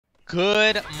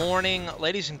Good morning,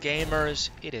 ladies and gamers.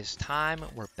 It is time.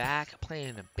 We're back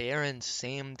playing Baron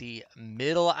Samedi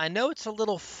middle. I know it's a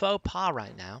little faux pas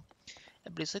right now.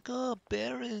 Everybody's like, oh,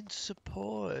 Baron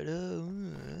support.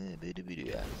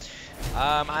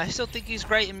 I still think he's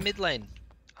great in mid lane.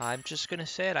 I'm just going to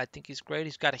say it. I think he's great.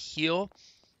 He's got a heal.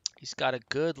 He's got a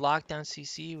good lockdown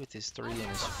CC with his 3 and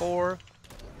his 4.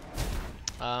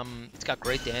 It's got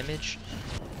great damage,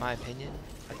 in my opinion.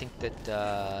 I think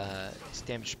that his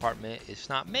damage department is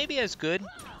not maybe as good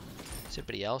as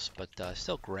everybody else, but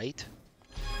still great.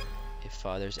 If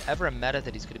there's ever a meta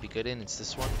that he's going to be good in, it's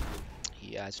this one.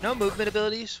 He has no movement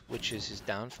abilities, which is his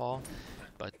downfall,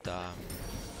 but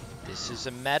this is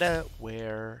a meta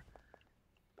where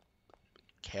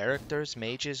characters,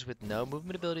 mages with no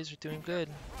movement abilities are doing good.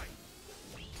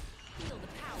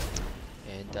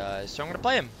 And so I'm going to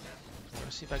play him. I'm going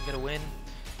to see if I can get a win.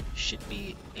 Should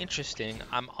be interesting.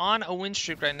 I'm on a win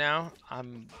streak right now.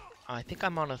 I think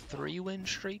I'm on a 3-win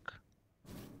streak.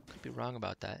 Could be wrong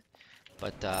about that.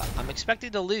 But I'm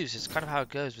expecting to lose. It's kind of how it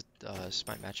goes with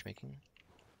Smite matchmaking.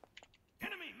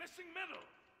 Enemy missing middle.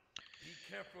 Be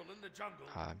careful in the jungle.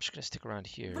 I'm just gonna stick around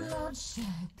here.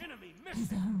 Enemy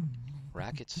missing.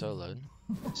 Racket soloed.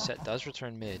 Set does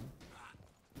return mid.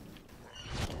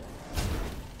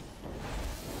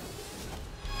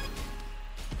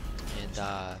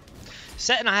 And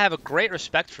Set and I have a great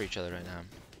respect for each other right now.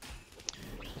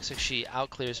 Looks like she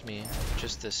outclears me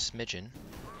just a smidgen.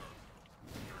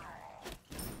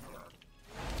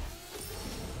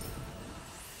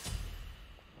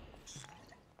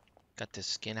 Got this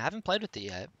skin. I haven't played with it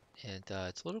yet, and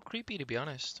it's a little creepy to be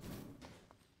honest.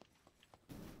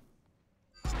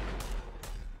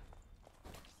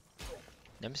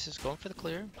 Nemesis going for the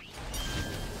clear.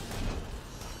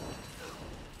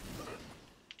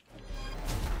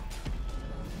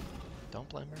 Don't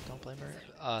blame her, don't blame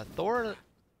her. Thor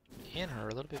and her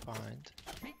a little bit behind.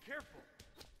 Be careful.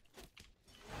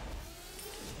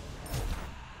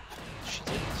 She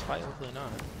did this fight, hopefully not.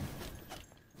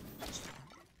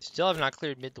 Still have not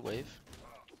cleared mid the wave.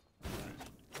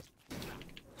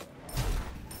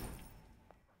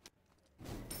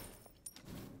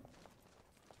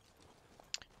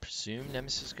 Presume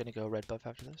Nemesis is gonna go red buff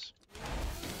after this.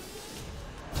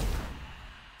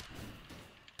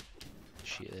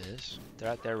 She is. They're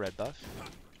out there red buff.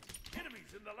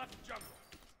 Enemies in the left jungle.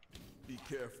 Be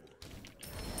careful.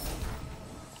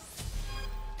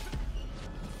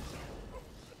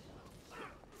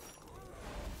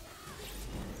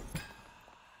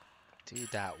 Dude,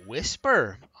 that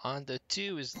whisper on the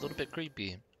 2 is a little bit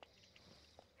creepy.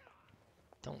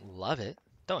 Don't love it.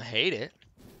 Don't hate it.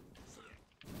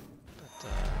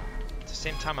 But at the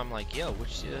same time, I'm like, yo, what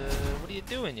are you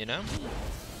doing, you know?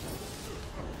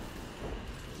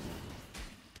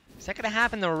 Is that gonna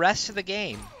happen the rest of the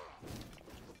game?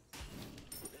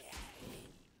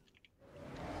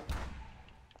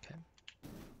 Okay.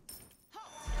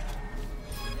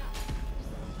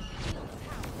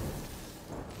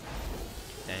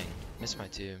 Dang, missed my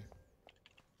 2.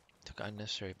 Took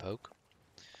unnecessary poke.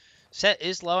 Set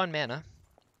is low on mana.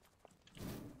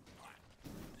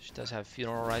 She does have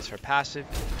funeral rites. Her passive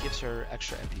gives her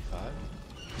extra MP5.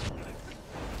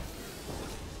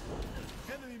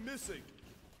 Enemy missing.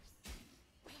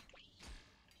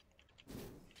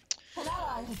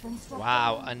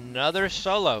 Wow, another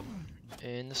solo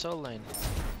in the solo lane.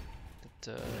 That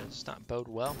does not bode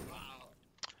well.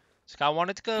 This guy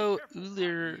wanted to go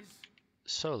Ulir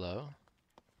solo.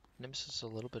 Nemesis is a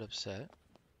little bit upset.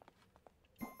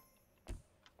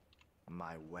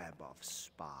 My web of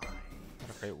spy.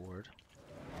 Not a great ward.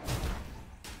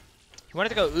 He wanted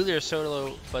to go Ulir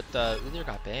solo, but Ulir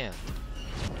got banned.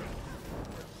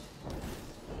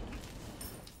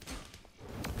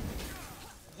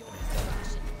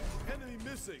 Enemy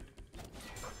missing.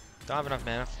 Don't have enough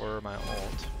mana for my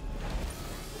ult.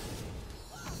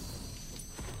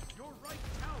 Your right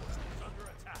tower is under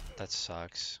attack. That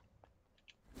sucks.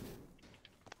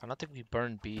 I don't think we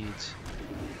burned beads.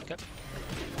 Okay.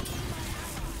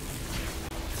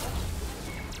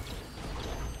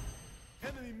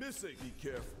 Enemy missing. Be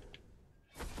careful.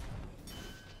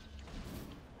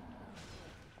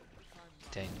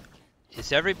 Dang.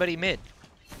 Is everybody mid?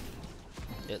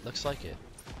 It looks like it.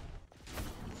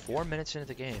 4 minutes into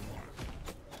the game.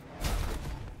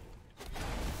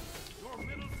 Your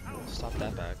middle tower. Stop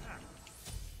that back.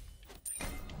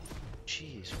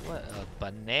 Jeez, what a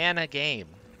banana game.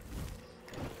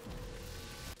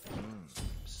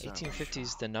 1850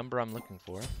 is the number I'm looking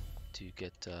for to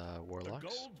get The Warlocks.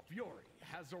 gold fury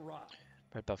has arrived.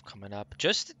 Red buff coming up.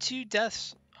 Just the 2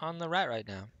 deaths on the rat right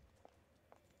now.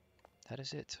 That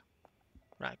is it.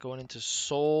 Right, going into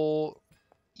Soul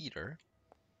Eater.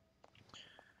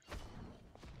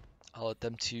 I'll let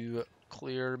them to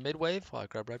clear mid wave while I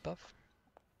grab red buff.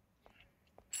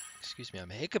 Excuse me, I'm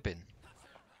hiccuping.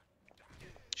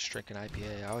 Just drinking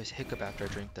IPA. I always hiccup after I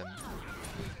drink them.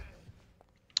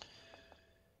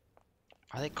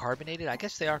 Are they carbonated? I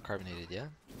guess they are carbonated, yeah?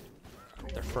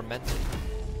 They're fermented.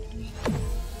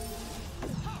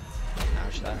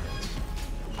 Ouch, that hurts.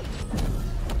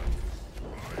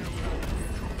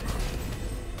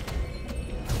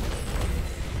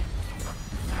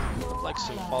 I'd like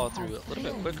some follow through a little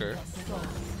bit quicker.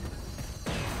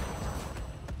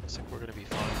 Looks like we're gonna be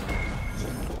fine.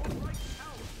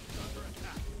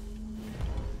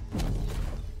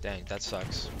 Dang, that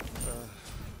sucks.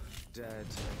 Dead.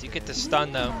 Do you get the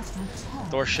stun though?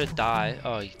 Thor should die.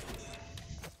 Oh, he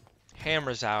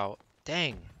hammers out.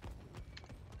 Dang.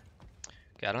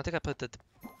 Okay, I don't think I put that the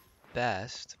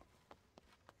best.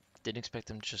 Didn't expect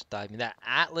him to just die. I mean, that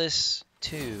Atlas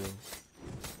 2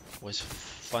 was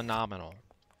phenomenal.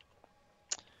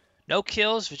 No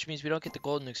kills, which means we don't get the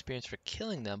golden experience for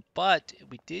killing them, but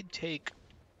we did take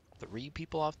 3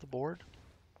 people off the board.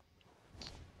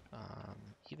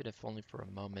 Even if only for a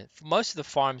moment. Most of the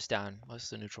farm's down.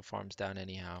 Most of the neutral farm's down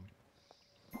anyhow.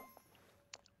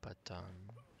 But,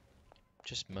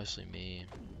 just mostly me.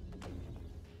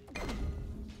 I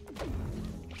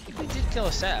think we did kill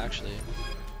a set, actually.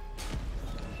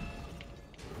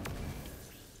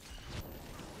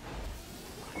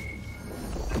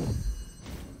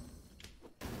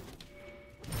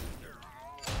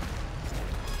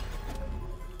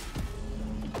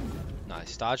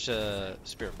 Nice. Dodged a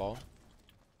spirit ball.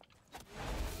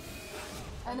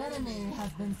 An enemy has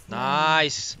been slain.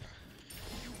 Nice.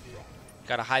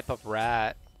 Gotta hype up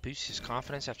Rat. Boost his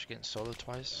confidence after getting solo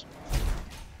twice.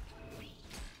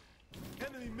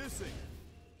 Enemy missing.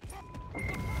 Be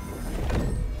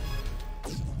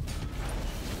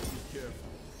careful.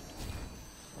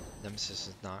 Nemesis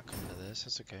is not coming to this.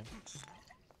 That's okay.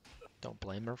 Don't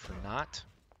blame her for not.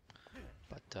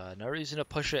 But no reason to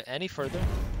push it any further.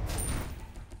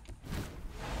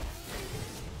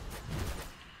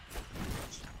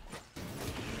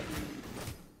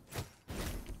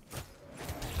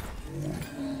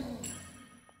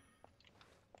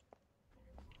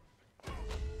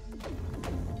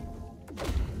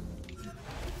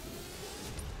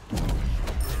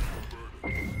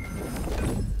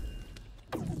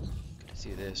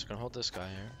 See this. Gonna hold this guy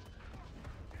here.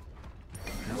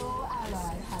 Your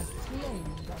ally has slain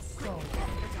the soul.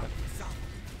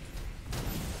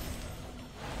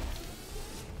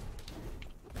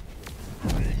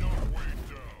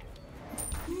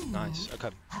 Nice. Okay.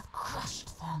 Have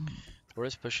crushed them. Where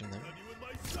is pushing them?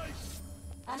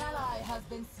 An ally has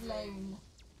been slain.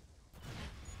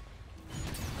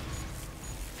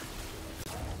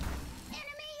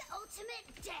 Enemy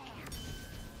ultimate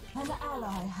down. An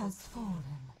ally has fallen.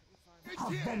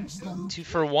 Avenge them. 2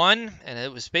 for 1, and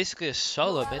it was basically a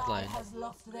solo Your mid ally lane. has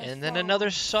lost their And then soul.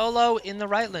 another solo in the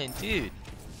right lane, dude.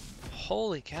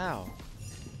 Holy cow.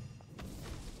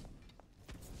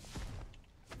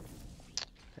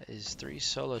 That is 3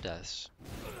 solo deaths.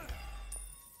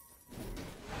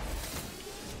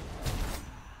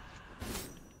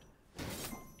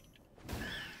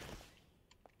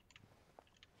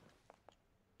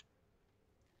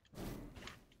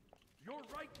 Your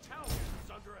right tower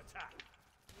is under attack.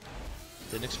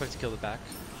 Didn't expect to kill the back.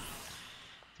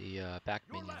 The back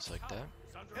minions like that.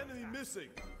 Is under Enemy attack. missing.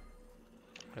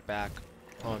 Put it back.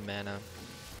 Oh, mana.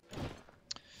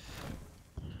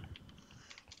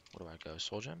 Where do I go?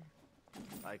 Soul Gem?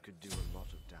 I could do a lot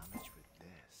of damage with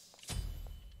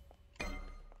this.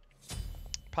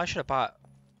 Probably should have bought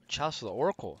Chalice of the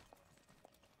Oracle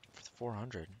for the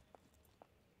 400.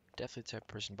 Definitely the type of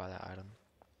person to buy that item.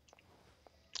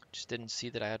 Just didn't see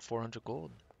that I had 400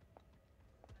 gold.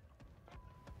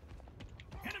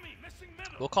 Enemy missing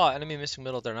middle. We'll call it enemy missing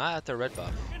middle. They're not at their red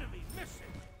buff. Enemy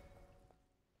missing.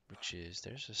 Which is,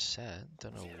 there's a set.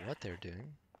 Don't know what they're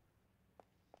doing.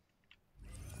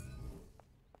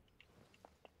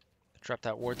 Drop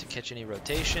that ward to catch any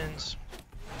rotations.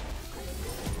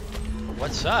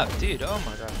 What's up, dude? Oh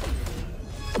my god.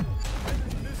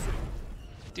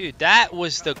 Dude, that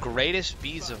was the greatest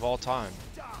beads of all time.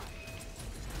 Be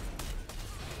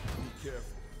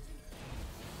careful.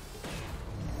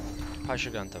 Probably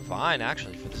should have gone Divine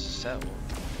actually for this set.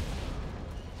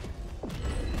 We'll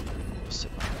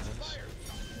sit behind this.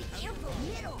 Careful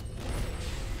middle.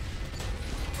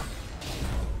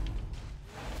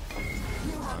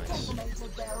 You have Nice.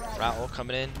 decimated their right. Rattle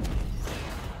coming in.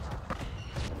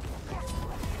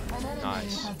 An enemy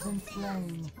Nice. has been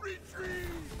slain.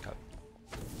 Cut.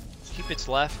 Keep its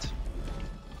left.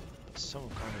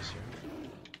 Someone is here.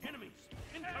 Enemies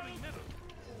incoming middle.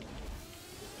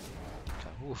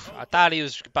 Okay, oof. I thought he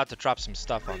was about to drop some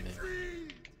stuff on me.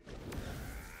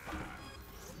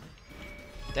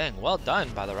 Dang, well done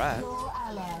by the rat. Your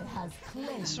ally has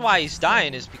claimed. This is why he's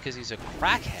dying, is because he's a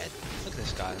crackhead. Look at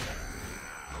this guy.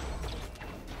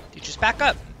 Dude, just back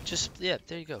up. Just, yeah,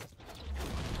 there you go.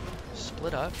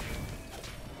 Split up.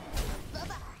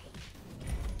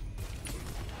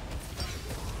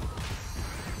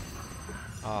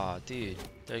 Aw, dude.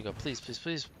 There you go. Please, please,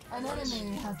 please. An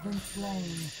enemy has been slain.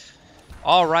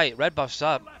 Alright, red buff's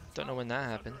up. Don't know when that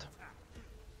happened.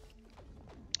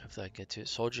 Hopefully I get to it.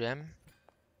 Soul Gem.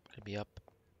 Gonna be up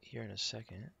here in a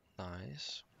second.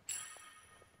 Nice.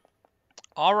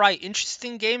 Alright,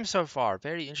 interesting game so far.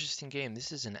 Very interesting game.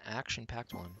 This is an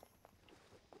action-packed one.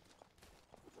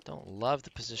 Don't love the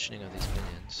positioning of these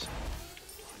minions.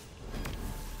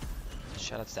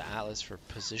 Shoutouts to Atlas for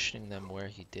positioning them where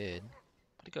he did.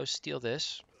 I'm gonna go steal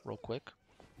this real quick.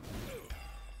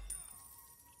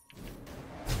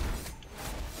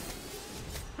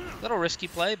 Little risky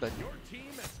play, but Your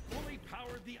team has fully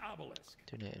powered the obelisk.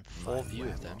 doing it in full view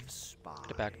of them.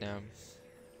 Get it back down.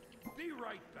 Be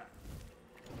right back.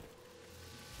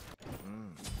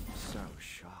 So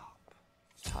sharp.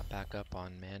 Top back up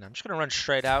on man. I'm just gonna run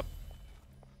straight out.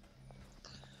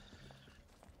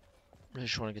 Really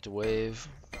just want to get to wave.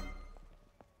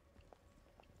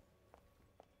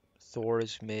 Thor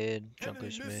is mid.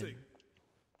 Jungler's mid.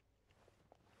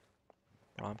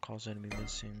 Rom calls enemy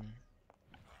missing.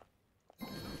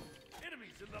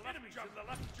 Enemies in the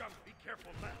left jump. Be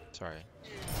careful now. Sorry.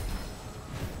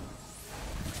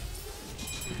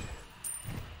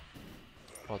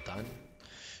 Well done.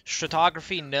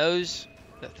 Stratigraphy knows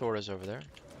that Thor is over there.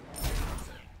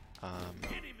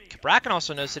 Kraken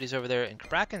also knows that he's over there, and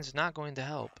Kraken's not going to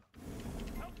help.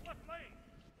 Help left lane.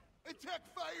 Attack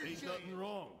fire Ain't nothing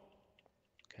wrong.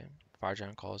 Okay, Fire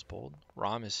Giant Call is bold.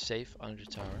 Rom is safe under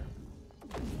tower.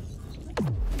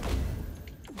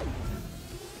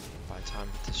 By time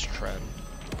with this trap.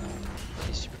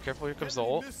 Be super careful. Here comes the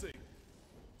ult.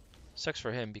 Sucks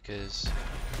for him because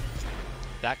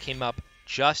that came up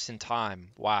just in time.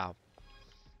 Wow.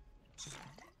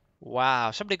 Wow.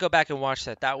 Somebody go back and watch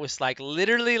that. That was like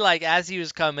literally like as he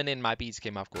was coming in, my beats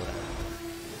came off cooldown.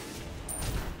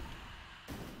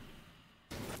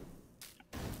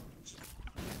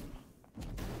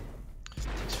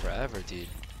 Takes forever, dude.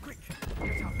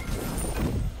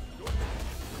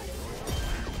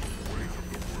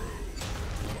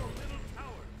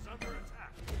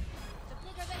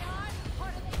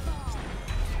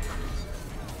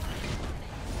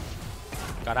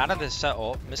 Got out of this set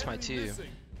ult. Missed my 2.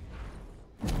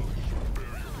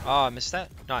 Oh, I missed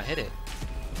that? No, I hit it.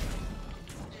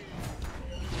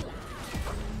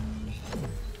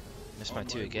 Missed my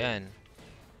 2 again.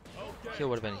 Kill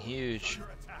would have been huge.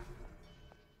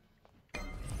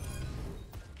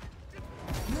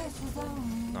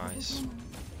 Nice.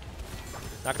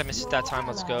 Not gonna miss it that time.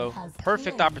 Let's go.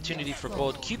 Perfect opportunity for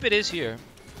gold. Cupid is here.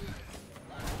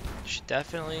 Should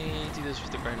definitely do this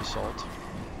with a grain of salt.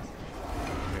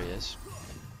 There he is.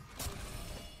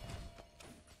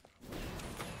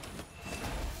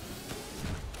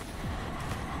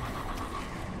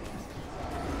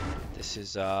 This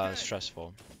is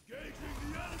stressful.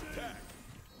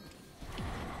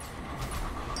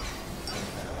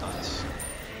 Nice.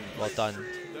 Well done.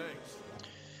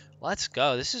 Let's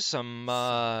go. This is some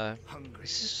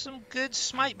good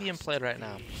Smite being played right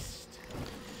now.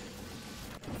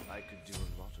 I could do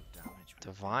a lot of damage.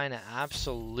 Divine,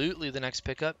 absolutely the next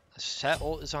pickup. Set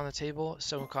ult is on the table.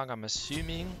 Sun Wukong, I'm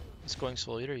assuming, is going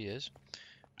Soul Eater. He is.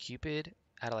 Cupid,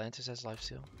 Atalantis has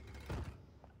lifesteal.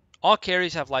 All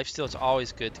carries have lifesteal. It's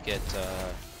always good to get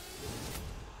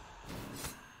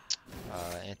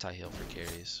anti-heal for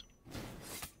carries.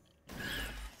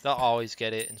 They'll always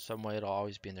get it in some way. It'll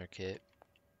always be in their kit.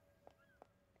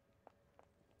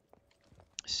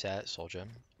 Set, Soul Gem.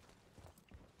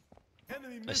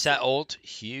 A set ult,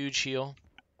 huge heal.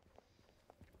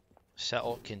 Set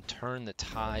ult can turn the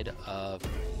tide of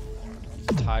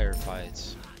entire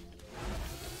fights.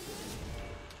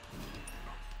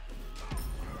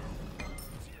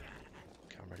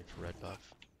 Okay, I'm ready for red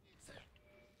buff.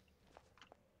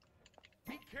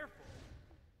 Be careful.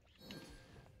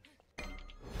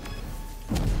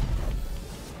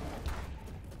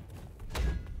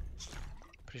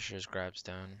 Pretty sure his grab's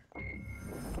down.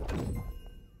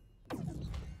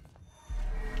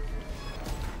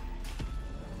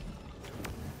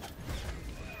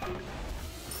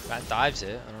 That dives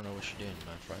it. I don't know what you're doing,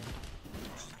 my friend.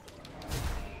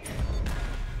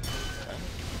 Okay.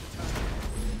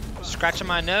 scratching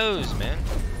my nose, man.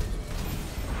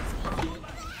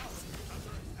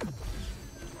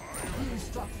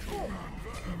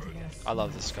 I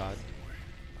love this god.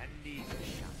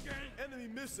 Enemy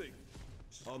missing.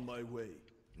 On my way.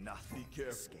 Nothing Be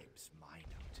careful. escapes my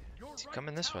notice. He's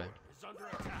coming this way. Is under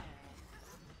attack.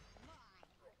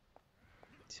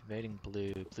 He's invading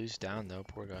blue. Blue's down though,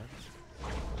 poor guy.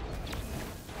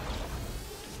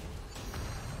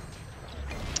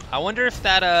 I wonder if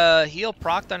that heal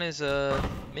procced on his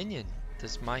minion.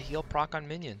 Does my heal proc on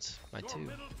minions? My two.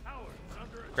 Middle tower is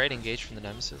under attack. Great engage from the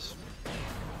Nemesis.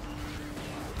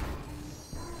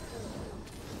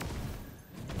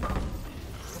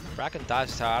 Bracken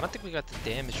dives tower. I don't think we got the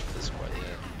damage for this quite yet.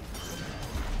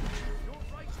 Your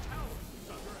right tower is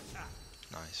under attack.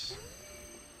 Nice.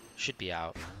 Should be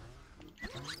out.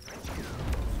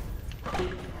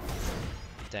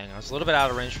 Dang, I was a little bit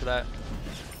out of range for that.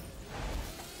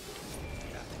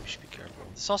 Yeah, I think we should be careful.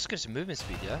 This also gives movement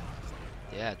speed, yeah?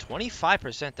 Yeah,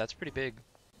 25%. That's pretty big.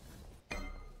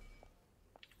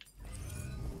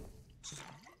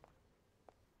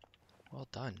 Well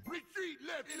done. Retreat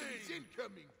left lane.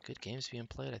 Incoming. Good games being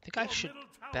played. I think I should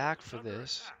back for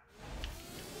this.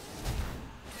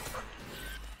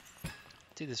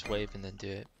 Do this wave and then do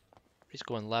it. He's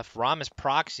going left. Ram is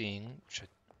proxying, which I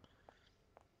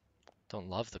don't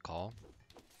love the call.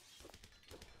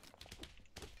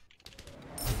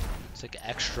 It's like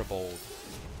extra bold,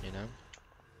 you know?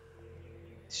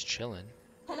 He's chilling.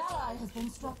 An ally has been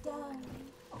struck down.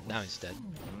 Now he's dead.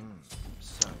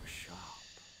 So sharp.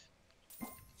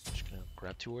 Just gonna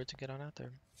grab 2 words and get on out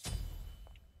there.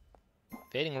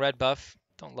 Fading red buff.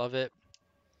 Don't love it.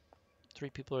 3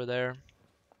 people are there.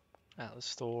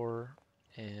 Atlas Thor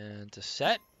and a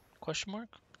set? Question mark?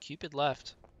 Cupid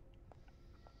left.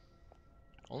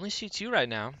 Only C2 right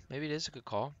now. Maybe it is a good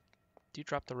call. Do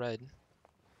drop the red.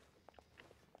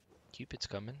 Cupid's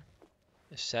coming.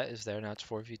 The set is there. Now it's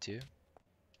 4v2.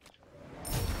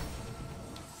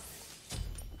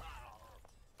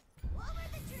 Over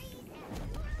the trees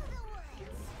and through the woods.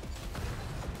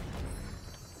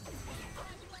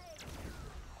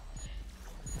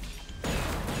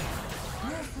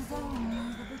 This is only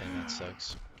the Dang, that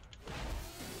sucks.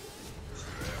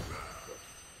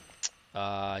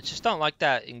 I just don't like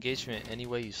that engagement any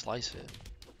way you slice it.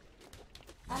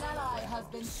 An ally has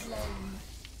been slain.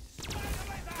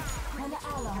 An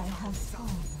ally has fallen.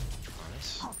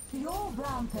 Nice. Your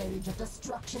rampage of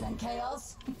destruction and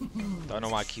chaos. Don't know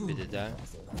why Cupid did that.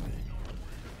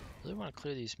 Really want to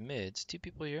clear these mids. 2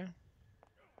 people here.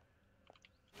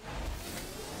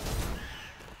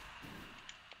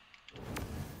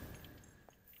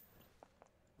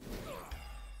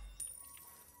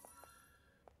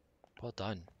 Well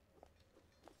done.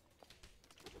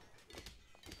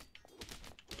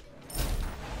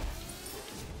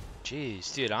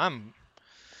 Jeez, dude, I'm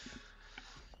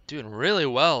doing really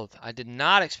well. I did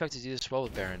not expect to do this well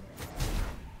with Baron.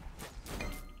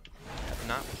 Have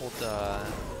not pulled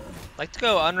like to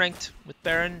go unranked with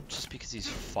Baron just because he's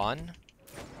fun.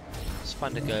 It's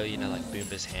fun to go, you know, like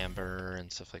Boomba's Hamber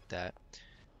and stuff like that.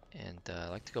 And I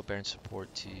like to go Baron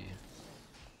support too.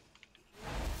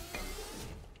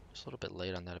 Just a little bit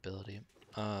late on that ability.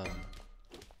 I'll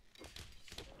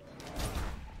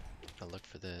look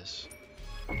for this.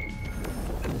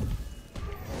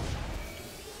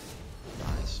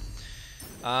 Nice.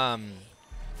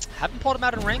 Haven't pulled him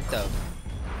out in rank though.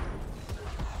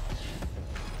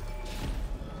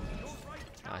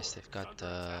 Nice, they've got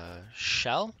the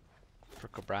shell for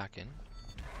Bracken.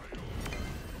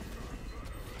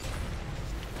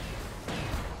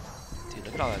 Dude,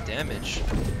 look at all that damage.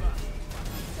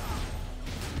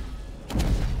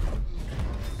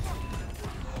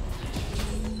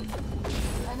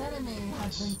 An enemy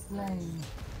has been slain.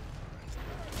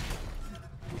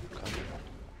 Okay.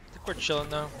 I think we're chilling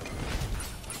though.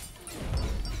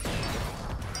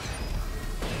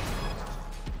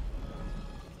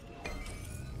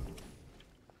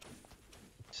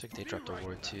 Looks like they dropped a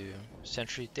ward too.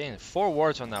 Sentry, dang, 4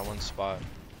 wards on that one spot.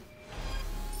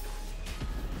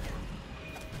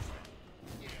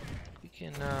 We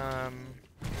can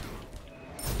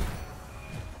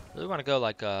really want to go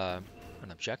like an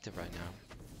objective right now.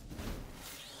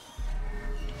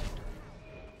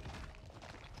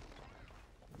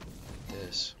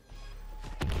 This.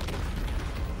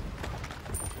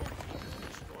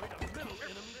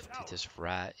 Dude, this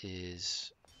rat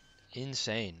is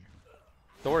insane.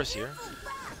 Thor's here.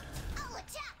 I'll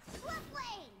attack left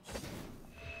lane.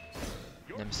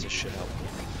 Nemesis should help.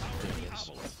 There he is.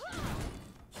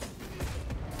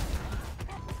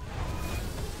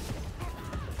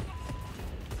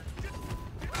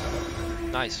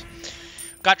 Nice.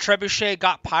 Got Trebuchet,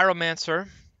 got Pyromancer.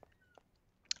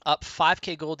 Up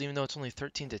 5k gold, even though it's only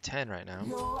 13 to 10 right now.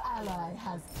 Your ally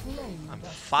has slain I'm the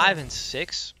 5 foe. and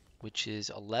 6, which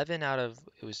is 11 out of.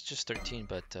 It was just 13,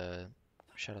 but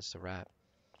shoutouts to Rat.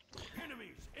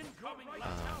 Enemies incoming. Right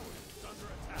Um, tower is under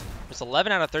attack. It's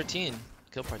 11 out of 13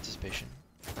 kill participation.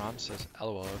 Rom says,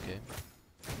 "LOL." Okay.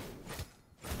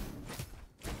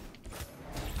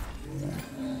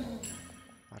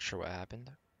 Not sure what happened.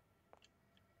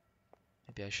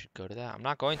 Maybe I should go to that. I'm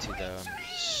not going to though. I'm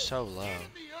so low.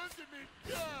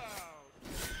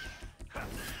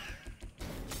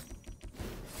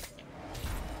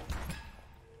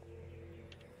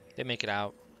 They make it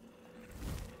out.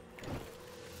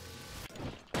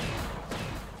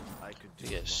 I could do We a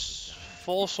get lot of damage.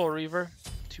 full Soul Reaver,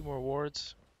 2 more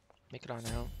wards. Make it on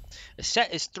out. The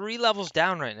set is 3 levels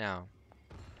down right now.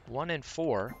 1 and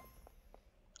 4.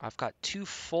 I've got 2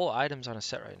 full items on a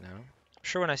set right now. I'm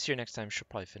sure when I see her next time, she'll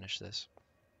probably finish this.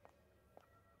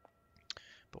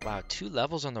 But wow, 2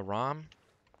 levels on the ROM,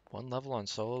 1 level on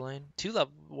solo lane,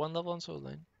 1 level on solo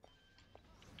lane.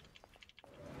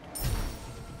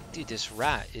 Dude, this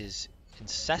Rat is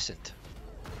incessant.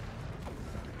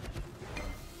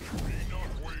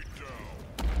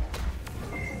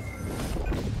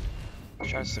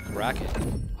 Shouts to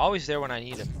Kraken. Always there when I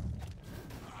need him.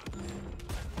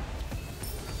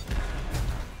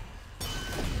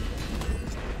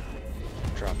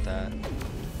 Drop that.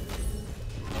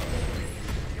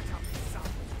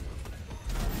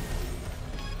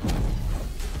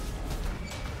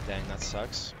 Dang, that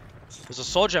sucks. There's a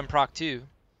Soul Gem proc too.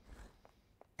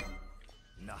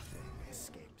 Nothing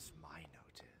escapes my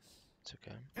notice. It's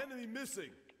okay. Enemy missing.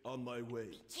 On my way.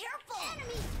 Careful!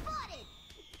 Enemy spotted!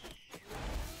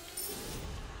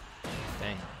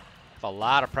 Dang. I have a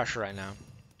lot of pressure right now.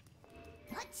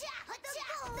 Attack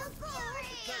the fury!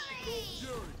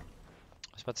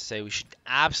 I was about to say we should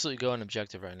absolutely go on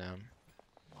objective right now.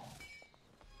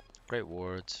 Great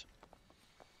wards.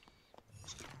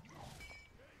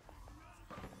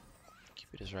 Keep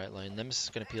it his right lane. Nemesis is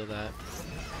gonna peel that.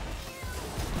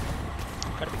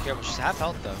 Gotta be careful. She's half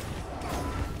health though.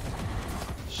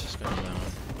 She's just gonna be on.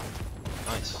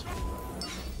 Nice.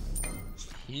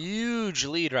 Huge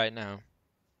lead right now.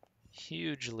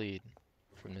 Huge lead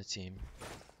from the team.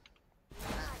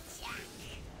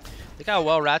 Look how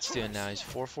well Rat's doing now. He's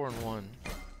 4-4-1.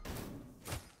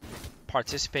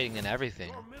 Participating in everything.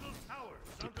 Your middle tower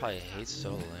is Dude under probably attack. hates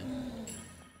solo lane.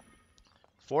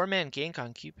 4-man gank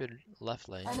on Cupid left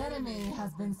lane. An enemy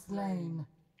has been slain.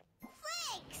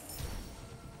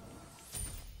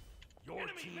 Your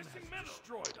team has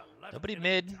destroyed a left Nobody enemy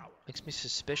mid. tower. Makes me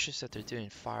suspicious that they're doing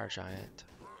Fire Giant.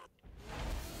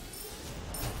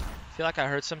 Feel like I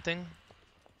heard something.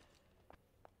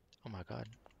 Oh my god.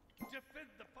 Defend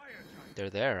the fire giant. They're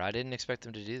there. I didn't expect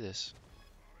them to do this.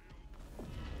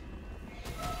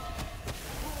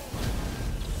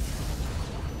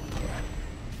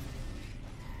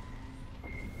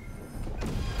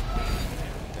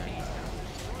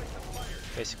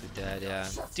 Basically dead, yeah.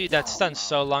 Dude, that stun's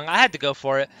so long. I had to go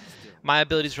for it. My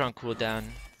abilities were on cooldown.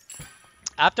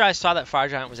 After I saw that Fire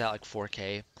Giant was at like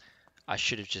 4k, I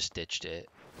should have just ditched it.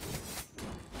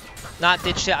 Not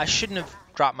ditched it, I shouldn't have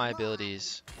dropped my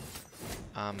abilities.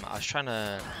 I was trying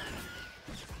to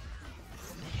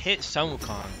hit some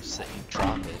Wukong so that you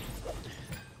drop it.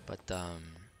 But I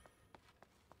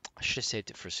should have saved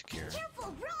it for secure.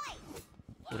 Careful, right!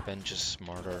 Would have been just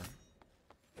smarter.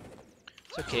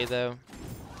 It's okay though.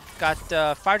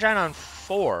 Got Fire Giant on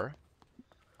 4,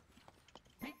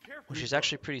 Be careful. which is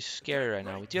actually pretty scary right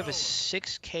now. We do have a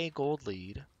 6k gold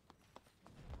lead.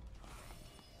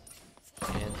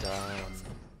 And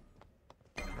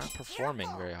not performing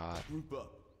very hot. Group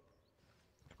up.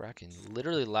 Kraken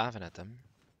literally laughing at them.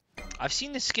 I've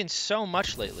seen this skin so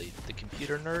much lately, the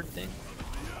computer nerd thing.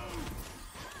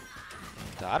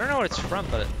 And, I don't know what it's from,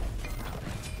 but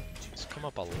it's come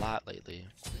up a lot lately.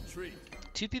 Retreat.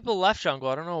 2 people left jungle.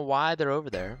 I don't know why they're over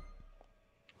there.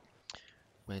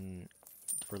 When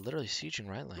we're literally sieging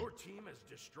right lane. Your team has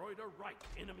destroyed a right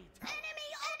enemy tower. Enemy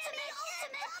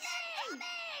ultimate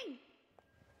coming!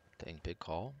 Dang, big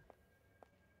call.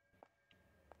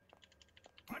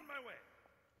 On my way.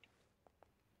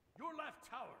 Your left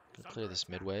tower is Clear under this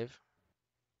attack. mid wave.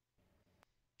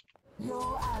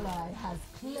 Your ally has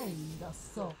claimed a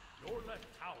soul. Your left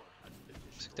tower has been Looks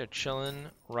like destroyed. they're chilling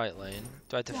right lane.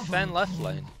 Do I defend left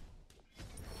lane?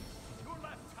 Your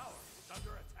left tower is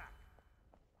under attack.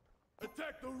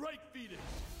 Attack the right Phoenix.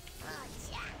 Your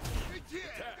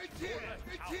left tower has been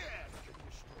destroyed.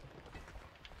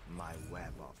 My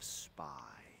web of spies.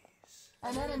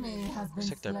 An enemy has been Looks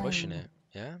like they're slain. pushing it.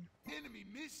 Yeah? Enemy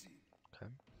missing.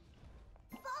 Okay.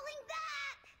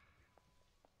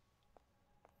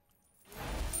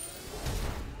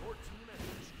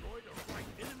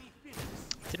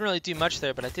 Didn't really do much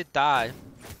there, but I did die.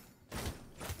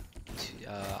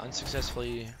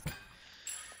 Unsuccessfully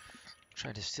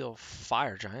trying to steal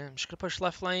Fire Giant. I'm just gonna push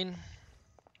left lane.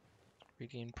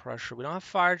 Regain pressure. We don't have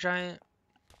Fire Giant.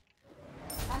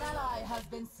 An ally has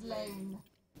been slain.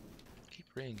 Keep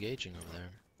re-engaging over there.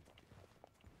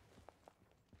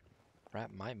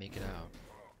 Rat might make it out.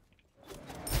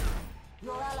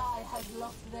 Your ally has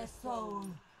lost their soul.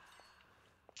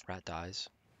 Rat dies.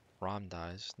 Rom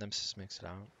dies. Nemesis makes it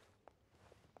out.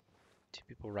 2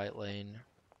 people right lane.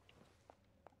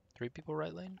 3 people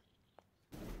right lane.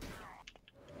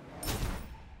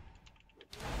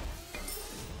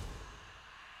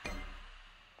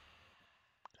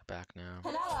 Get back now.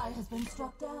 An ally has been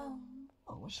struck down.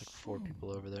 Oh, There's like 4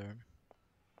 people over there.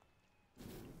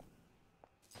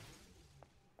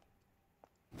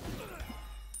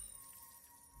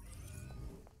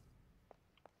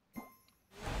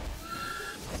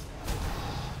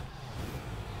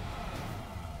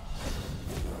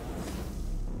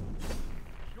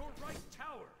 Your right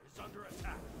tower is under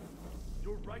attack.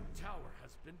 Your right tower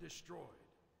has been destroyed.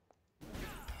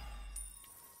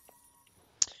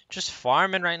 Just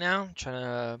farming right now. Trying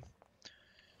to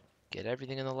get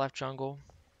everything in the left jungle.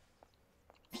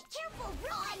 Be careful,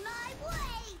 on my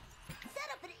way! Set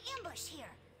up an ambush here.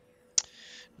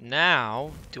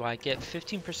 Now, do I get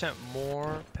 15%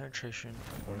 more penetration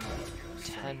or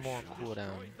 10 more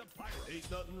cooldown?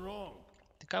 Ain't nothing wrong.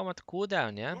 I think I want the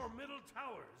cooldown, yeah? Your middle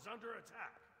tower is under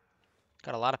attack.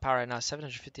 Got a lot of power right now,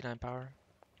 759 power.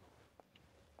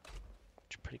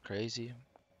 Which is pretty crazy.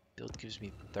 Build gives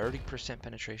me 30%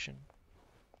 penetration.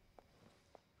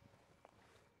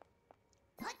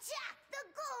 Attack the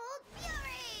Gold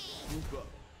Fury! Group up.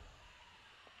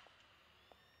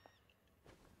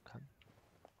 Come.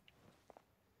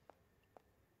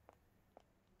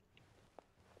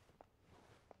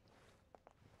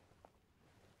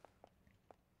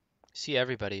 See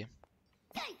everybody.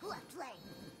 Tank left lane.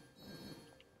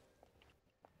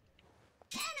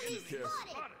 Enemy Careful.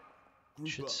 spotted. Group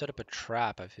Should up. set up a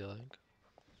trap, I feel like.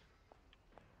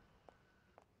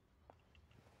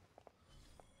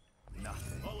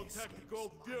 Nothing. I'll attack the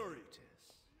Gold Fury.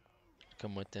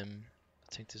 Come with them. I'll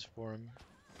take this for him.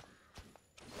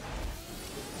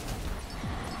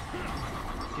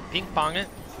 You can ping pong it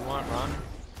if you want, Ron.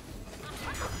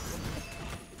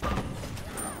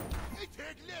 They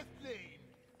take left lane.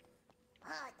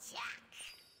 Attack.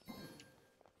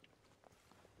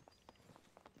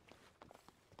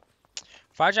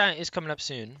 Fire Giant is coming up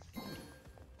soon.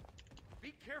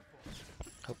 Be careful.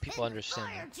 Hope people And understand.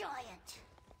 Fire that. Giant.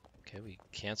 Okay, we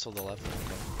cancel the left. Okay.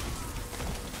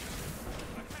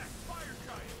 Attack Fire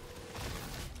Giant.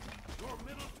 Your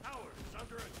middle tower is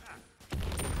under attack.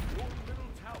 Your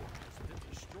middle tower has been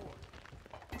destroyed.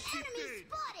 Enemy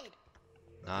spotted.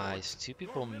 Nice. 2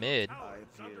 people mid. Tower I is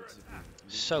appear under to attack.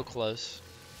 be So close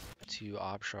to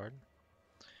Ob Shard.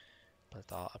 But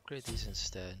I'll upgrade these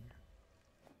instead.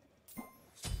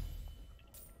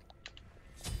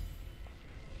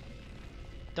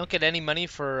 Don't get any money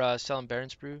for selling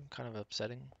Baron's Brew. Kind of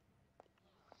upsetting.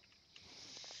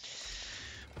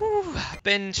 Whew,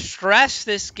 been stressed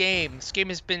this game. This game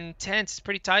has been tense. It's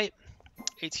pretty tight.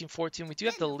 18-14. We do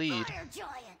have the And lead. Fire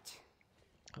Giant.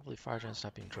 Hopefully Fire Giant's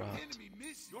not being dropped. Enemy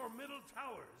miss. Your middle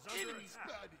tower is under Enemy attack.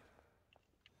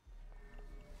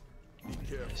 spotted. Be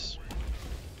careful. Nice.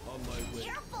 On my way.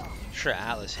 Careful. I'm sure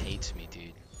Atlas hates me,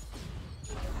 dude.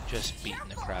 Just beating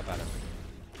the crap out of him.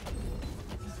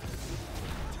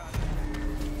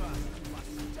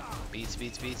 Beats,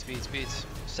 beats, beats, beats, beats.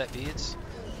 Set beats.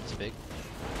 It's big.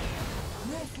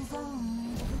 This is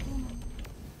only the beginning.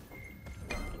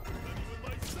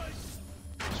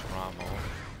 It's Rom ult.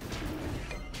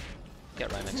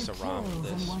 Get right next to Rom for Kills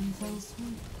in this. one fell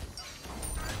swoop.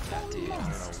 Yeah, dude, I don't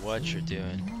know what you're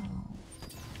doing.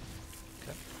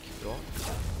 Okay, keep it ult.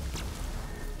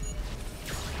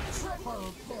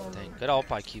 Triple kill. Dang, good ult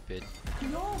by Cupid.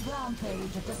 Your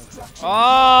rampage of destruction. Oh,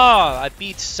 I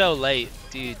beat so late,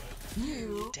 dude.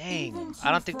 You, Dang, even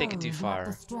I don't think they could true do foes lack fire.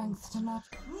 the strength to match.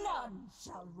 None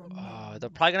shall remain. They're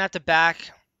probably gonna have to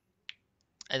back,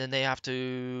 and then they have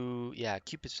to. Yeah,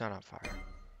 Cupid's not on fire.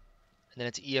 And then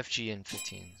it's EFG in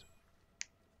 15.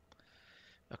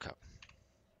 Okay.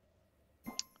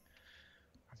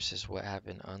 This is what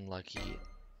happened. Unlucky.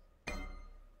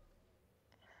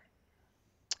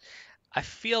 I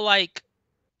feel like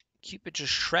Cupid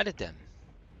just shredded them.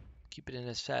 Cupid in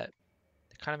his set.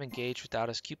 They kind of engaged without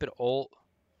us. Cupid ult.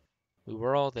 We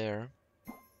were all there.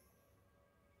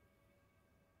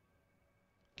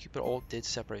 Cupid ult did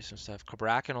separate some stuff.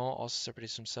 Kabrakan ult also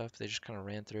separated some stuff. They just kind of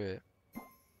ran through it.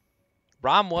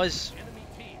 Rom was. Enemy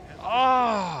team has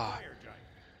Ah! Fire Giant.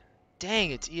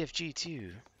 dang, it's EFG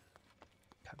too.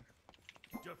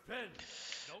 Defend.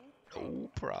 No No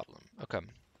problem. Okay.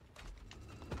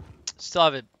 Still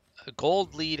have it. A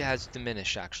gold lead has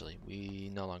diminished, actually. We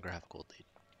no longer have a gold lead.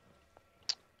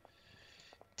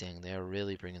 Dang, they are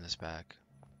really bringing this back.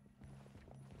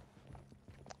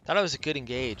 Thought it was a good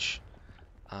engage.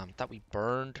 Thought we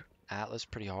burned Atlas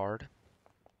pretty hard at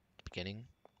the beginning.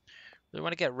 We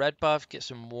want to get red buff, get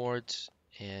some wards,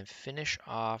 and finish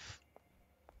off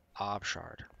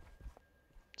Obshard.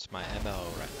 It's my MO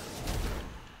right now.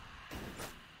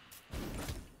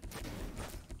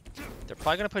 They're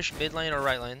probably going to push mid lane or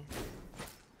right lane.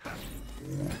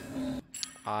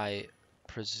 I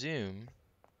presume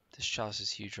this chalice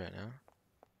is huge right now.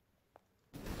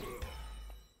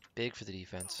 Big for the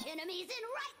defense. Enemies in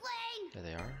right lane. There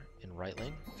they are, in right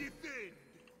lane. defend.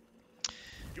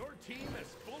 Your team has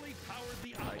fully powered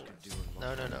the I Atlas. could do a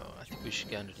lot. No. I think we should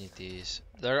get underneath these.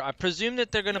 I presume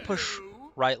that they're going to push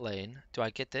right lane. Do I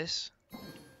get this?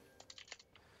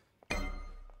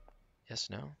 Yes,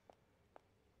 no?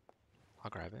 I'll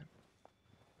grab it.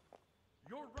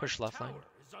 Your right Push left tower lane.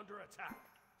 is under attack.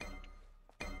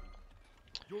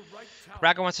 Your right tower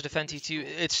Braga wants to has defend been T2. destroyed.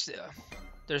 It's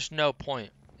there's no point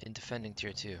in defending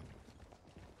tier 2.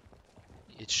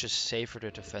 It's just safer to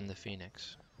defend the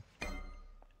Phoenix.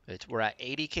 We're at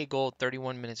 80k gold,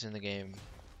 31 minutes in the game.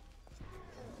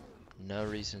 No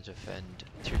reason to defend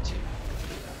tier 2.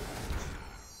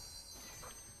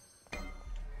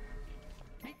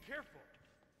 Be careful.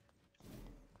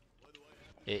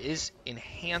 It is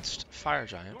enhanced fire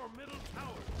giant. Your middle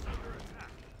tower is under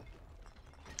attack.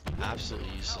 Absolutely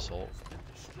useless ult.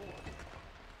 Destroyed.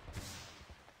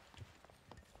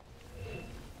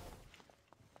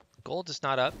 Gold is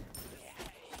not up.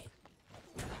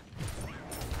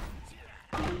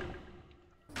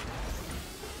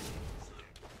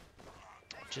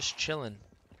 Just chilling.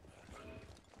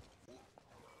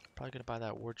 Probably gonna buy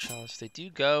that ward chalice. They do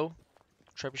go.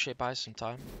 Trebuchet buys some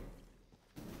time.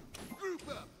 Group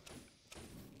up.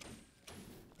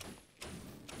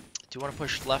 Do you want to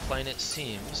push left lane? It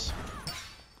seems.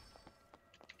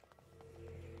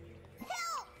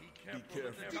 Be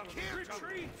careful.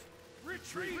 Retreat.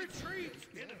 Retreat. Retreat.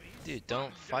 Enemies. Dude,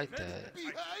 don't fight that.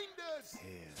 Behind us.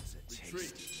 Here's a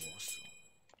Retreat. tasty morsel.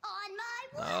 On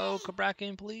my way. No,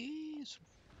 Cabrakan, please.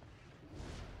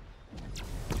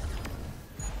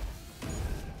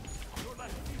 Your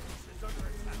left defense is under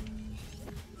attack.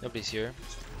 Nobody's here.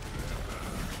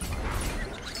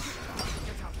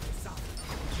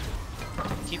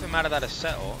 Keep him out of that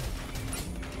asset ult.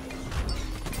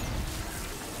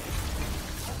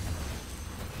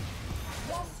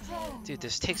 Dude,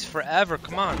 this takes forever.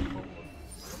 Come on.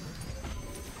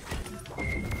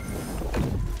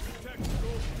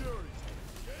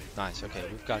 Nice. Okay,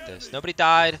 we've got this. Nobody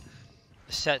died.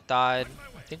 The set died.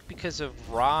 I think because of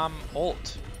Rom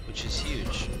ult, which is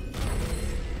huge.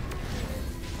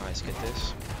 Nice. Get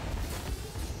this.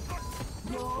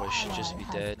 Boy, should just be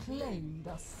dead.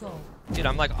 Dude,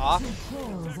 I'm like off.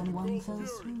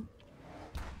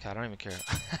 Okay, I don't even care.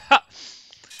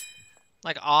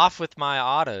 Like off with my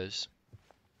autos.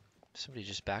 Somebody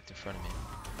just backed in front of me.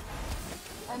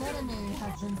 An enemy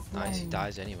has been slain. Nice, he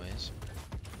dies anyways.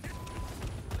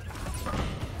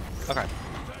 Okay.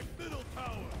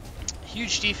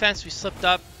 Huge defense, we slipped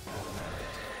up.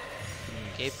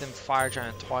 Gave them Fire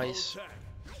Giant twice. Attack.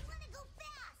 I wanna go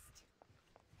fast.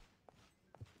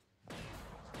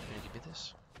 Can you give me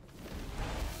this?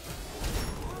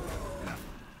 Attack.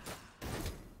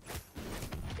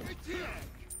 Your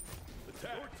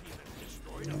team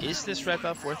has destroyed Is this red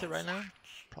buff worth it right now?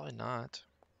 Probably not.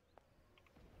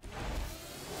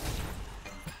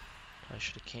 I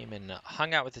should have came and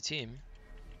hung out with the team.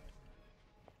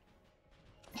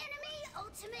 Enemy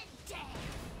ultimate dead.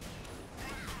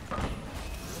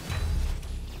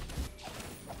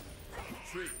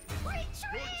 Retreat.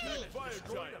 Retreat. Fire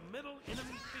giant. A middle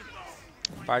enemy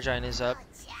Phoenix. Fire Giant is up.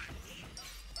 Attack.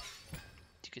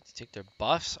 Do you get to take their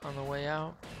buffs on the way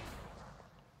out?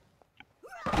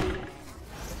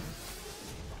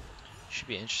 Should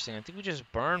be interesting. I think we just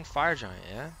burn Fire Giant,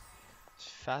 yeah? As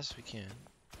fast as we can.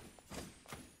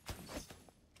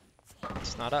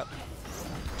 It's not up.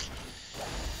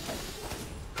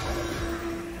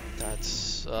 That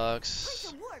sucks.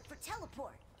 Place a ward for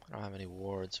teleport. I don't have any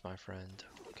wards, my friend.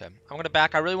 Okay, I'm gonna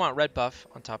back. I really want red buff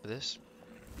on top of this.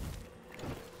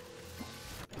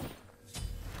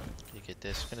 You get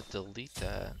this. I'm gonna delete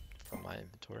that from my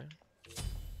inventory.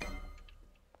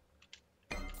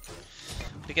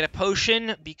 To get a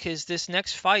potion because this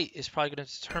next fight is probably gonna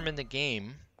determine the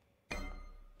game.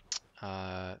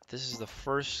 This is the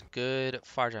first good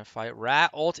fire giant fight.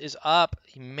 Rat ult is up.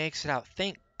 He makes it out.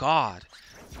 Thank God.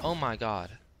 Oh my God.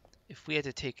 If we had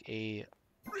to take a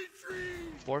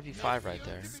 4v5 right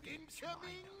there.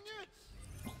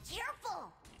 Be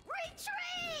careful!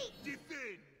 Retreat!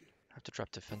 Defend. I have to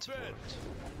drop defensive wards.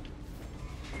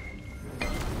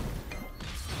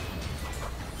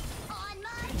 On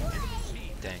my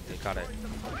way! Dang, they got it.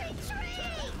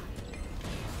 Retreat!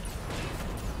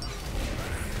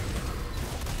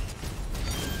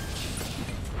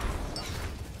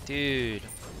 Dude.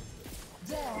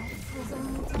 Death is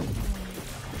only temporary.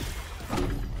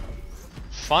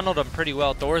 Funneled him pretty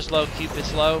well. Thor's low,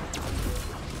 Cupid's low.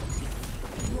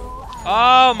 Your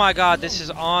Oh my God, this is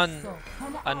on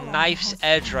a knife's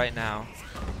edge right now.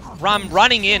 Ram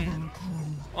running in.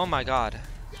 Oh my God.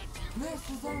 This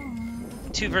is only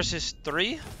 2 versus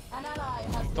 3. an ally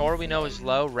has Thor we know is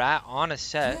low. Rat on a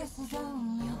set. this is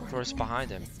only the Thor's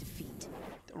behind him.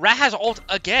 Rat has ult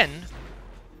again.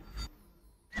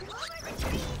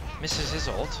 Misses his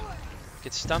ult.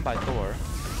 Gets stunned by Thor.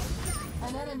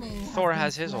 an enemy Thor been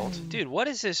has his ult. slain. Dude, what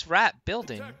is this rat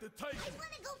building? Attack the Titan. I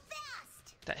wanna go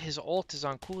fast! That his ult is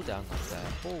on cooldown like that.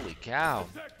 Holy cow.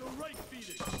 Attack the right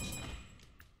Phoenix.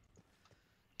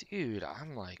 Dude,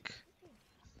 I'm like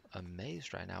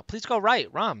amazed right now. Please go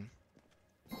right, Ram.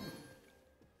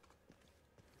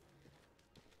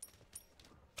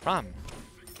 Ram.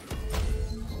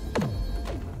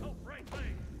 Help right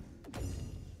leg.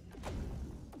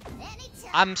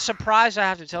 Anytime! I'm surprised I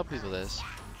have to tell people this.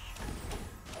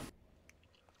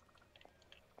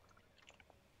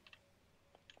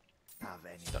 Have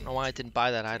anything Don't know why I didn't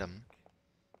buy that item.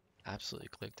 Absolutely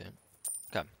clicked it.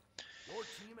 Okay. Your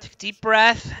team has Take a deep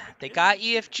breath. They got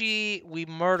EFG. We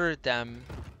murdered them.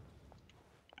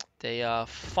 They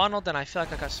funneled, and I feel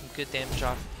like I got some good damage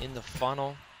off in the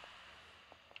funnel.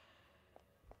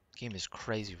 Game is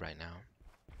crazy right now.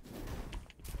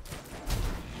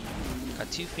 Got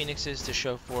 2 Phoenixes to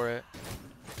show for it.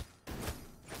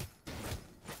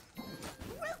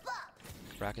 Group up!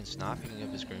 Kraken's not picking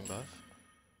up his green buff.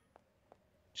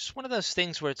 Just one of those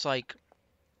things where it's like,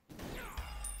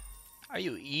 are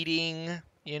you eating?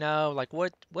 You know, like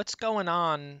what's going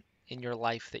on in your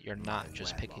life that you're not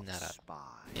just web picking of that up? spy.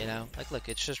 You know, like look,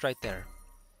 it's just right there.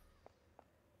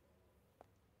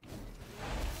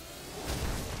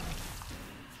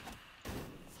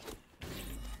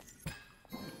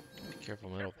 Be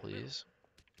careful middle, please.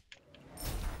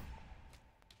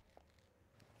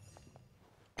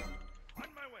 on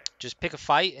my way. Just pick a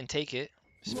fight and take it,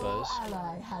 I Your suppose.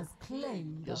 ally has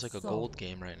claimed Feels like a soul. gold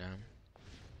game right now.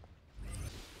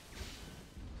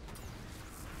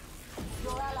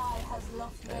 Your ally has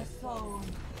lost their soul.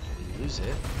 We lose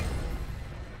it.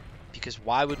 Because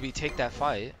why would we take that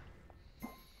fight?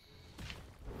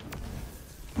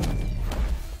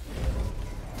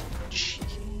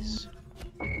 Jeez.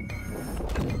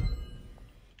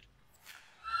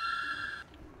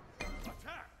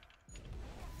 Attack.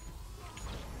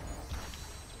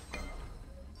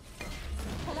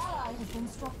 An ally has been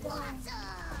struck down.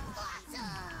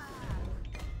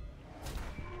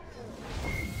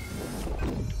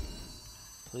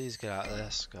 Please get out.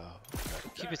 Let's go.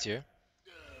 Keep it here.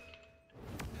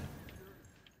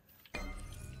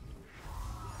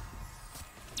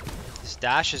 His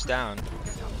dash is down.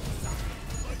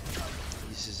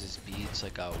 Uses his beads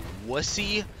like a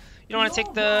wussy. You don't want to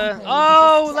take the...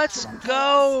 Oh, let's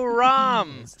go,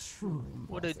 Ram!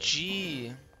 What a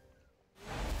G.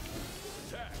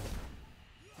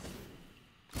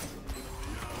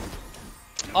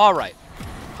 Alright.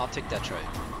 I'll take that trade.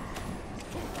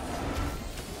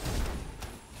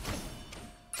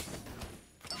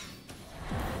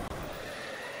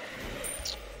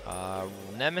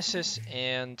 Nemesis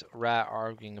and Rat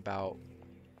arguing about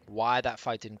why that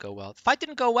fight didn't go well. The fight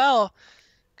didn't go well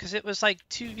because it was like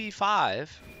 2v5.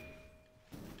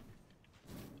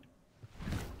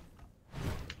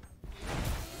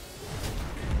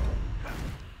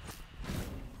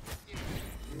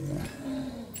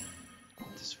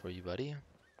 This is for you, buddy.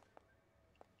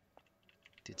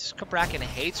 Dude, this Bracken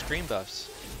hates green buffs.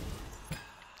 There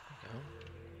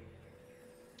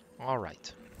we go.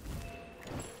 Alright.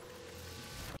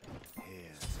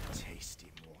 Here's a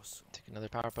tasty morsel. Take another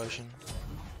power potion.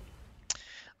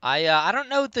 I don't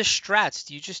know the strats.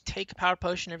 Do you just take a power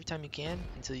potion every time you can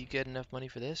until you get enough money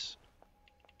for this?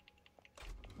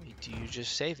 Or do you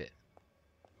just save it?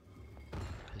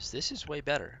 Because this is way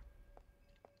better.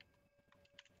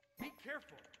 Be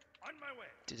careful. On my way.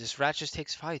 Dude, this rat just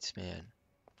takes fights, man.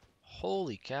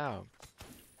 Holy cow.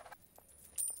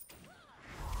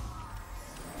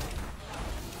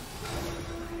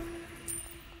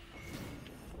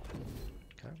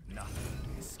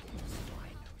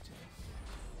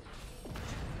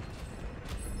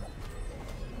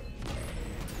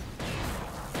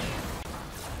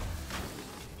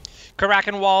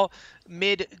 Karakin wall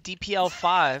mid DPL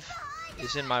 5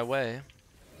 is in my way.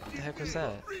 What the heck was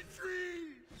that? Retreat!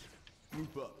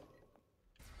 Group up.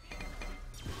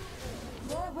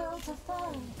 Their will to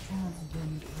fight has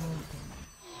been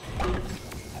broken.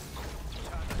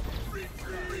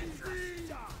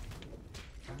 Retreat!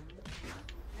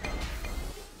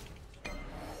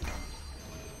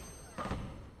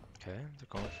 Okay, they're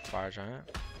going for Fire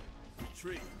Giant.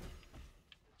 Retreat.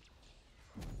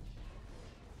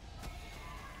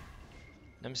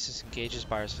 Nemesis engages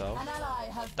by herself. An ally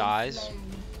has been Dies. slain.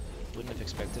 Wouldn't have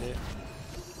expected it.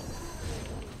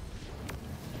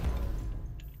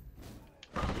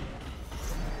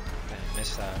 Dang,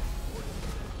 missed that.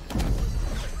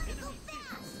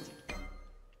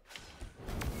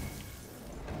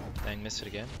 Dang, missed it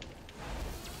again.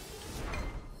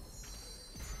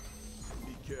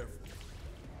 Be careful.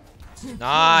 Two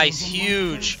Nice, kills in one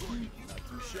huge. person. Not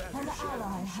too shabby. An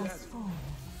ally has fallen.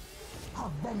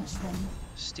 Avenge them.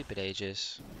 Stupid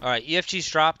Aegis. Alright, EFG's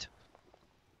dropped.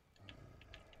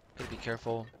 Gotta be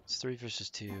careful. It's 3 versus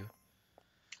 2.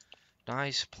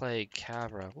 Nice play,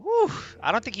 Cabra. Woo!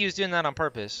 I don't think he was doing that on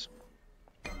purpose.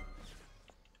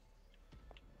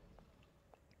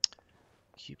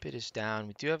 Cupid is down.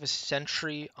 We do have a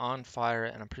sentry on fire,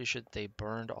 and I'm pretty sure that they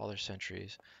burned all their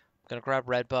sentries. I'm gonna grab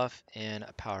red buff and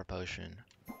a power potion.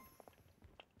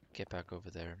 Get back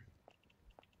over there.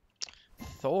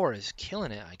 Thor is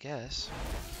killing it, I guess.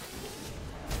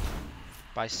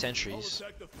 By I'll sentries.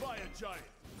 attack the fire giant.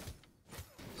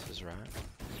 This is right.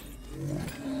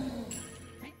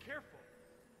 Be careful.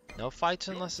 No fights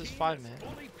unless it's 5 man.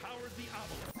 Fully powered the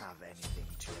avalanche. Have anything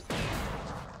to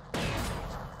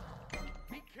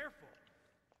Be careful.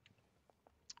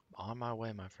 On my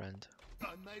way, my friend.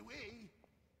 On my way.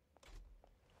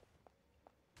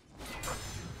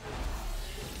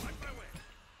 On my way.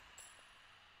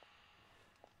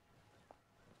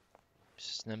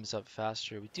 Just Nems up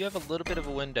faster. We do have a little bit of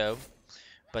a window,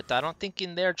 but I don't think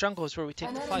in their jungle is where we take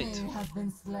An the fight. enemy has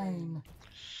been slain.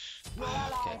 Your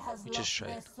ally Okay, has we lost just their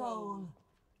trade. soul.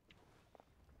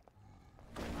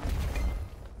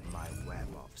 my web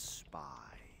of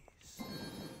spies.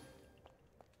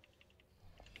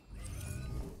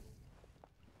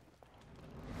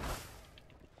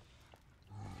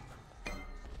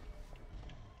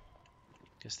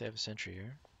 Guess they have a sentry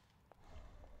here.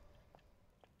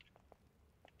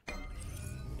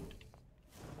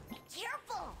 Be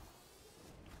careful!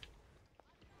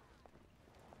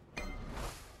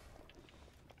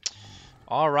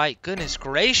 All right, goodness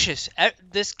gracious.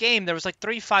 This game, there was like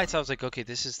 3 fights. I was like, okay,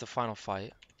 this is the final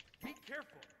fight. Be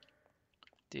careful.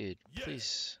 Dude, Yes.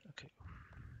 please. Okay.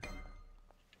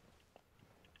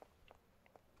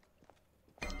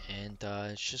 And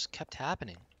it's just kept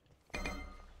happening.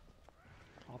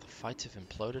 All the fights have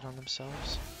imploded on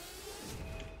themselves.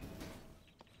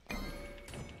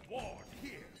 Ward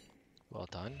here. Well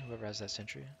done, whoever has that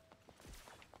sentry.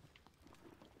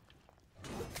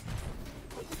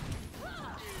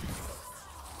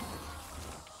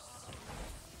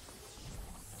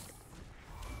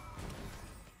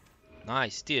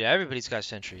 Nice, dude, everybody's got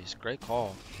sentries. Great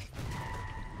call.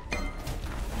 2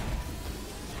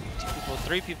 people,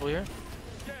 3 people here.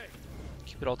 Okay.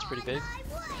 Keep it ult's pretty big.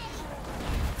 My way!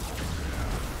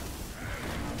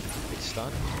 Big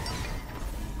stun.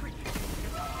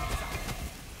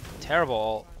 Terrible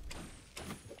ult.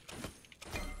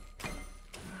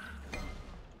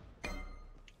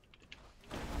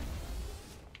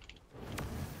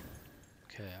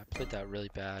 Okay, I played that really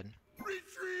bad.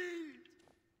 Retreat!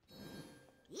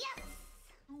 Yes!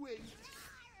 Wait.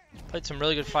 Played some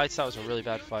really good fights. That was a really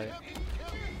bad fight.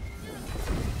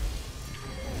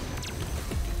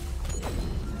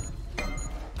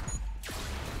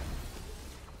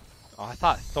 Oh, I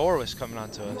thought Thor was coming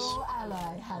onto us. Your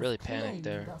ally has Really panicked claimed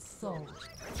there. the soul.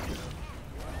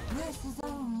 This is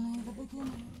only the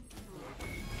beginning.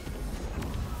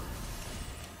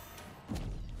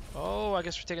 Oh, I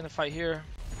guess we're taking the fight here.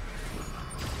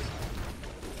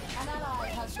 An ally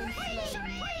has been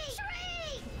slain.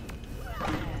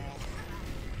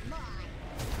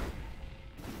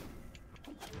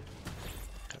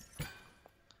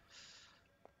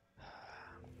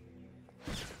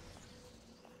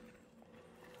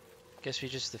 Guess we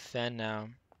just defend now.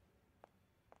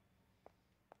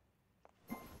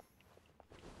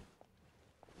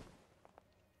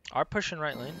 Are pushing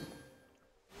right lane.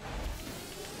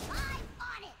 I'm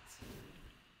on it!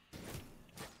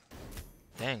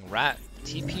 Dang, Rat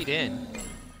TP'd in.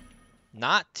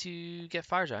 Not to get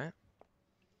Fire Giant.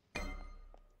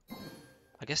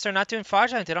 I guess they're not doing Fire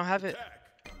Giant. They don't have it.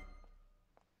 Attack.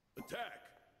 Attack.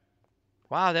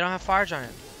 Wow, they don't have Fire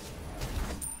Giant.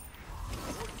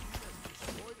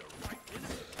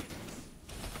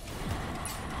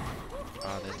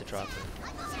 drop it.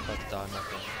 About to die, my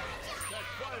friend. Attack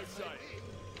fire giant.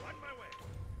 On my way.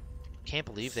 Can't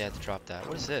believe they had to drop that.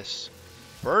 What is this?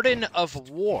 Burden of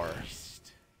War.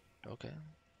 Okay.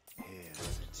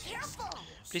 Careful!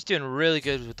 He's doing really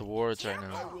good with the wards right I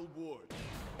now. will ward.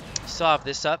 Still have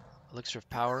this up. Elixir of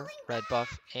Power, red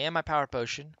buff, and my power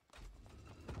potion.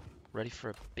 Ready for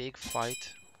a big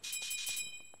fight.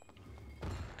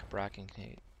 Bracken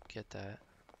can get that.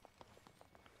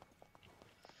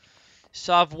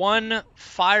 So I have one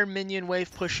fire minion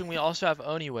wave pushing. We also have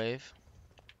Oni wave.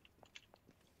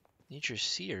 Need your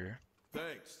seer.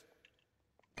 Thanks.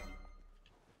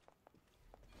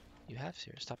 You have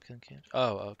seer. Stop killing camps.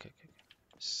 Oh, okay, okay.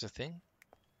 This is a thing?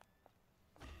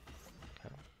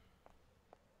 Okay.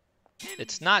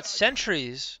 It's not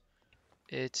sentries.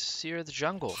 It's seer of the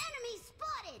jungle. Enemy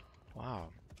spotted! Wow.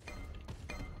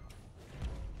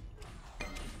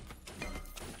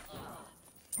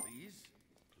 Please,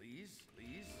 please,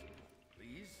 please,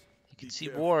 please. You can see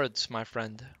wards, my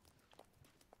friend.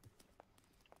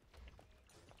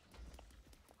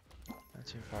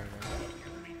 That's your fire.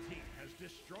 Enemy team has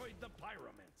destroyed the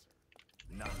pyromancer.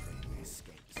 Nothing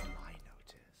escapes my notice.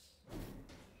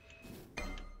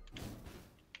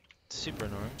 Super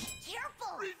annoying.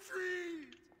 Careful!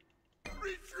 Retreat!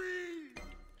 Retreat!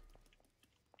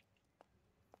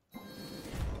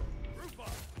 Roof up.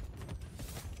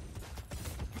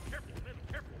 Careful, middle,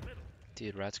 careful, middle.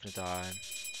 Dude, rat's gonna die.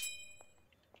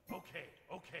 Okay,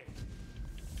 okay.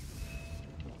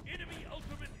 Enemy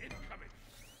ultimate incoming.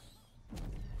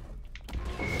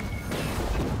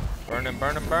 Burn him,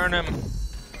 burn him, burn him!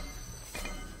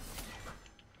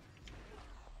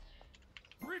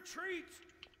 Retreat!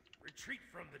 Retreat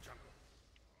from the jungle.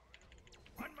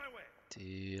 On my way.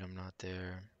 Dude, I'm not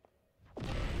there.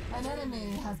 An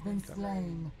enemy has been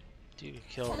slain. Dude,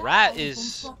 kill. An Rat ally has been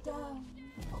is struck down.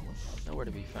 nowhere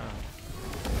to be found.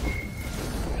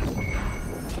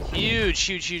 Huge,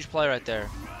 huge, huge play right there.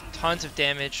 Tons of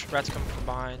damage. Rat's coming from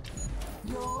behind.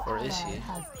 Your Or is ally he?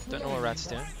 has Don't know what Rat's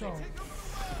claimed doing. the soul.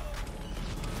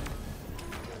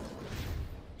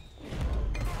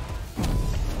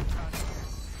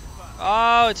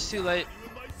 Oh, it's too late.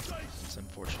 It's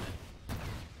unfortunate.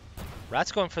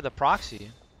 Rat's going for the proxy.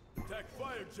 Attack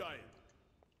fire giant.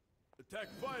 Attack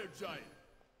fire giant.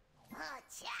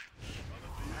 Attack!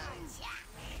 Attack!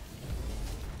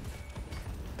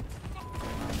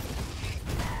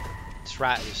 This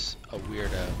rat is a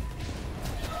weirdo.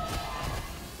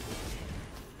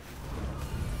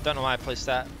 Don't know why I placed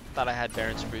that. Thought I had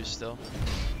Baron's Bruise still.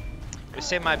 Can we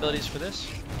save my abilities for this?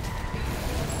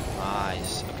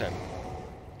 Nice. Okay.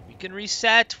 We can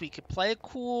reset. We can play it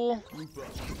cool. Roof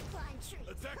up. Climb tree!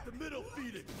 Attack the middle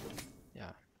feeding. Yeah.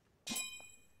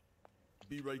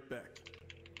 Be right back.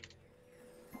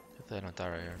 Hopefully I don't die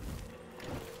right here.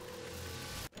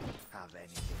 Have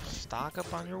anything. Stock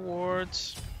up on your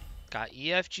wards. Got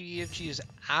EFG. EFG is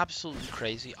absolutely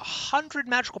crazy. 100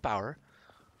 magical power.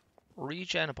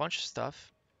 Regen, a bunch of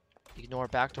stuff. Ignore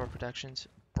backdoor protections.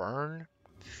 Burn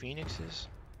phoenixes.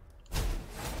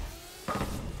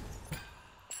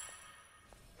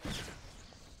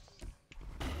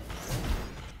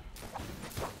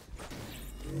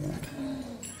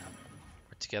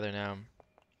 We're together now.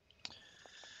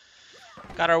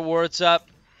 Got our wards up.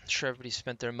 Sure, everybody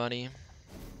spent their money.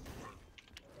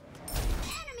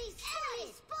 Enemy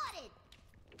spotted!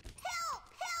 Help!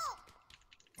 Help!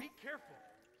 Be careful.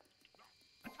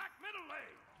 Attack middle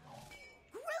lane.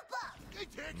 Group up!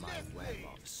 Attack My left web lane!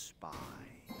 of spy.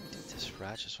 Dude, this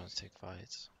rat just wants to take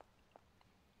fights.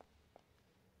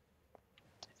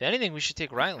 If anything, we should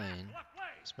take right lane. Left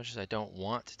lane. As much as I don't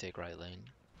want to take right lane.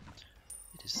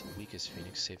 It is the weakest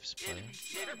Phoenix, safest play.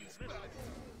 Enemy middle.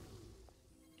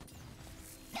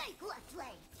 Tank left lane!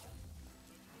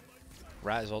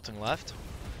 Rat is ulting left.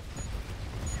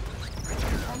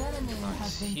 An enemy Nice.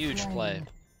 has been Huge slain. play.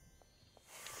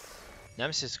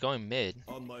 Nemesis going mid.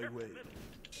 On my way.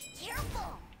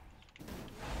 Careful!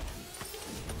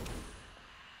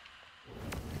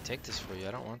 I can take this for you.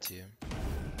 I don't want to.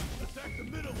 Attack the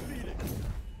middle feeding.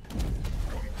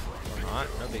 Or not.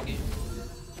 No biggie.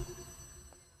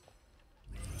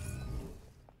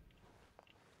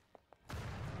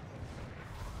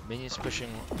 Minions pushing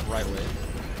right way.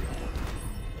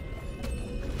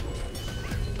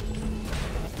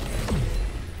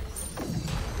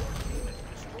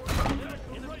 Attack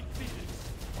the right feeding.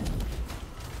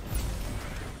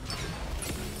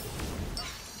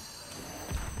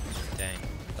 Dang.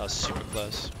 That was super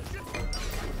close.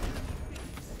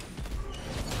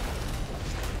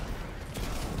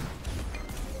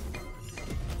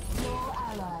 Your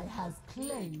ally has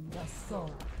claimed the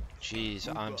soul.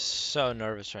 Jeez, I'm so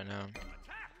nervous right now.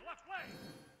 Attack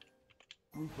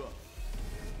Group up.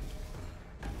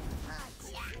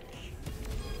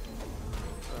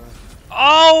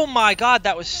 Oh my god,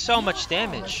 that was so much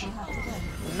damage.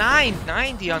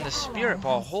 990 on the spirit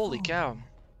ball. Holy cow.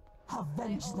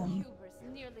 Avenge them.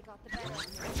 Nearly got the better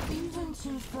of me. Even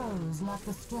two foes lack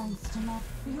the strength to match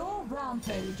your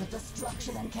rampage of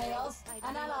destruction and chaos.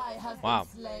 An ally has Wow.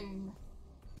 been slain.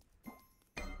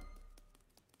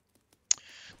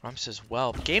 Rom says,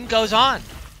 well, the game goes on.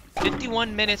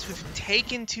 51 minutes. We've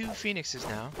taken 2 Phoenixes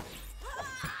now.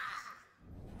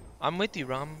 I'm with you,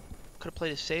 Rom. Could have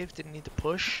played it safe. Didn't need to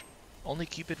push. Only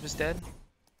Cupid was dead.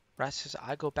 Rat says,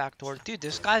 I go back door. Dude,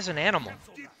 this guy's an animal.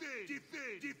 Defend.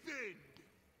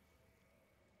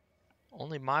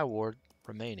 Only my ward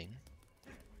remaining.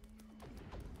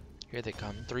 Here they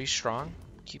come. 3 strong.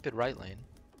 Cupid right lane.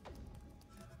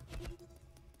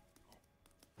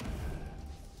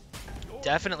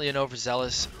 Definitely an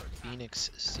overzealous Phoenix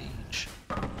Siege.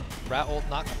 Rat ult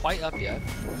not quite up yet.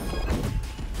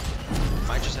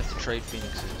 Might just have to trade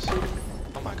Phoenixes.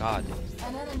 Oh my god.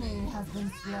 An enemy has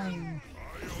been slain.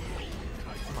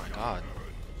 Oh my god.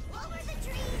 Over the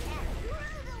trees and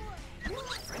through the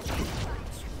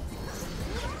woods.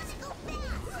 Let's go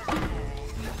fast.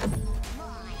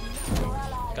 Your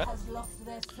ally Okay. has lost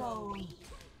their soul.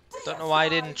 Don't know why I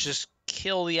didn't just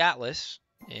kill the Atlas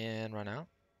and run out.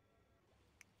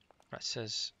 Rat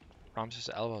says, Rom says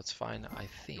elbow, it's fine, I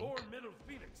think. Your middle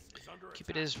Phoenix is under Keep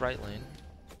it is right lane.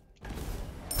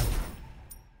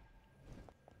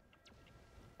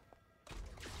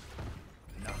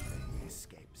 Nothing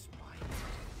escapes Smite.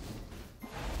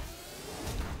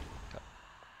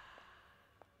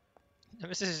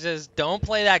 Nemesis says, don't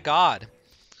play that god.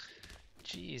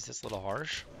 Jeez, that's a little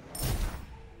harsh.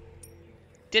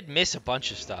 Did miss a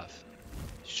bunch of stuff.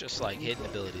 It's just like hidden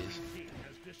abilities.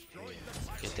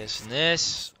 Get this and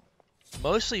this.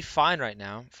 Mostly fine right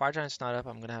now. Fire Giant's not up.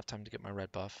 I'm going to have time to get my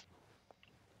red buff.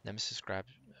 Nemesis grabbed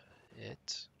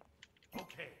it.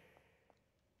 Okay.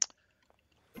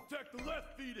 Attack the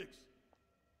left Phoenix.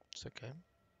 It's okay.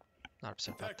 Not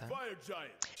upset about Attack that. Fire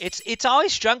Giant. It's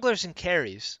always junglers and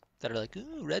carries that are like,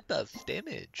 ooh, red buff,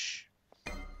 damage.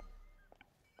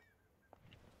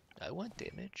 I want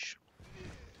damage.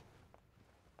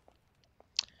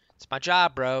 It's my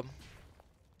job, bro.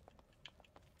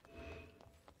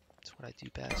 It's what I do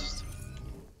best.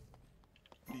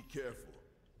 Be careful.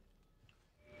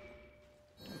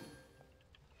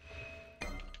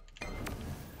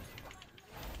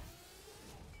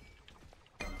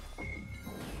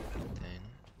 Then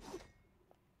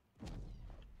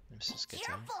Nemesis gets in.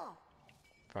 Careful.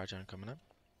 Fire Giant coming up.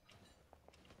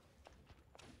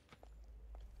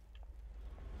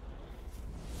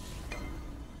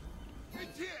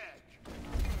 Attack!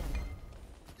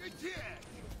 Attack!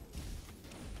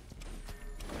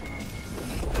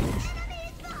 Enemies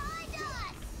behind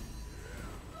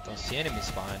us. Don't see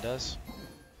enemies behind us.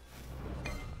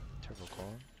 Turbo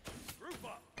call. Group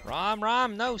up.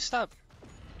 Rom, no, stop.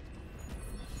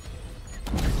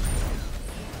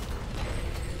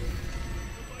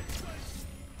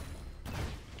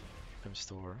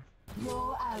 Store.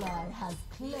 Your ally has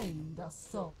claimed a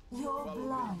soul. You're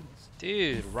blind.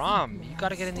 Dude, Rom, you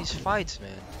gotta get in these fights,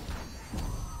 man.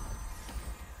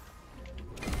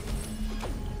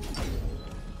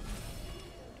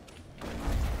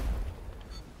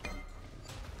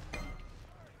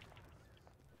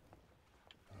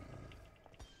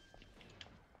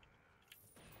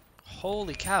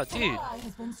 Holy cow, dude. An ally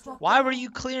has been struck Why down. were you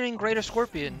clearing Greater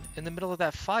Scorpion in the middle of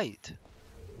that fight?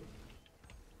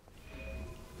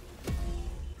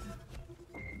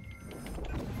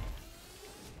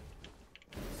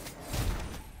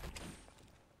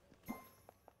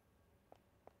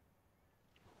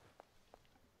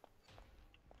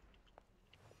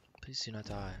 Please do not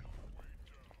die.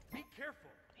 Be careful.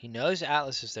 He knows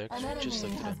Atlas is there because An we just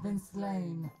enemy looked at has him. been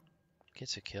slain.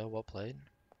 Gets a kill, well played.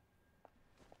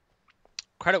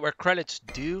 Credit where credit's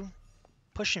due.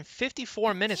 Pushing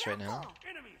 54 minutes right now.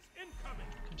 Enemies incoming.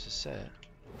 Comes to set.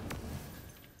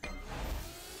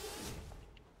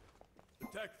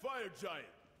 Attack Fire Giant.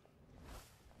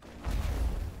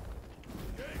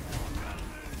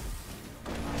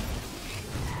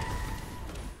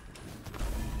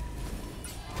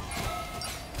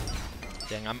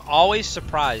 Dang, I'm always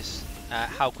surprised at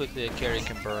how quickly a carry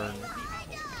can burn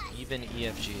even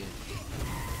EFG.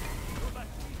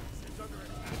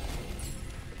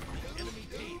 Enemy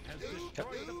team has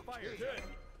destroyed the Fire Giant.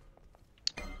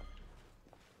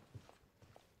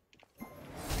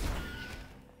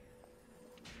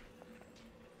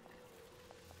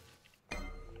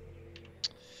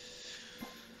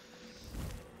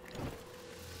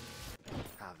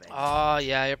 Have Oh,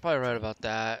 yeah, you're probably right about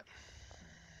that.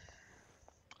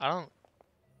 I don't...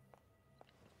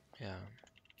 Yeah.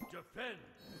 Defend.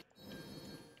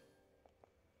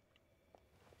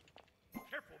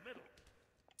 Careful middle.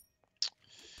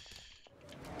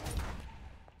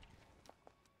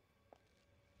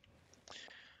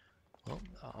 Well,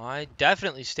 I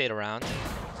definitely stayed around.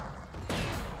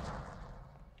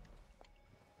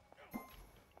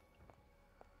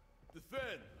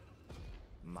 Defend.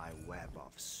 My web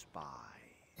of spies.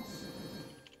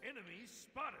 Enemy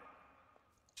spotted.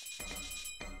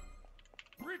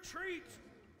 Retreat.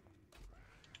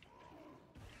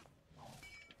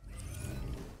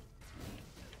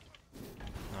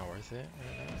 Not worth it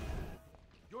right now.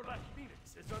 Your left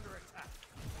Phoenix is under attack.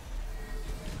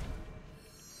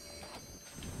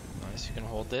 Nice, you can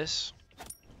hold this.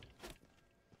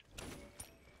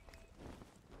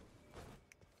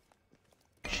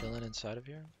 Chilling inside of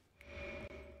here.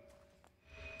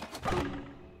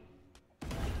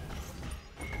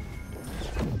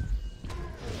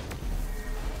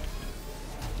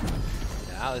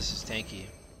 Now this is tanky.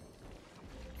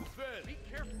 Defend. Be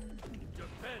careful.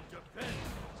 Defend. Defend.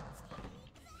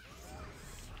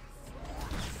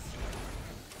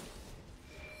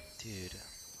 Dude.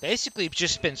 Basically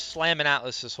just been slamming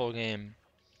Atlas this whole game.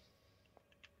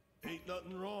 Ain't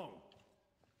nothing wrong.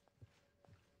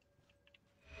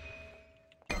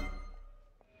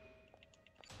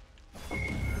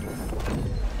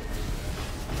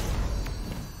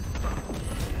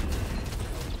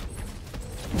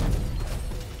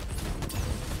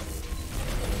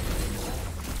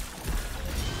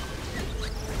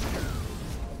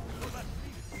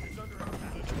 Is under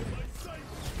attack. My sight.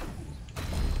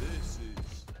 This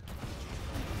is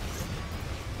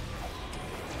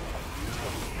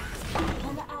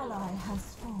An ally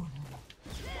has fallen.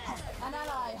 An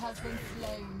ally has been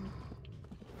slain.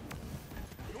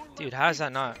 Dude, how's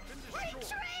that not?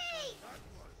 Retreat!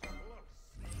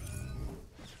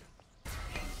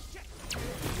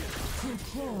 2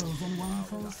 kills in one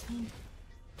fell swoop.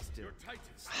 Your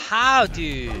Titans. How,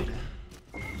 dude? An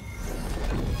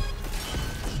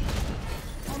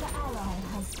ally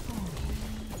has fallen.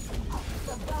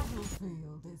 The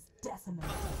battlefield is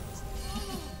decimated.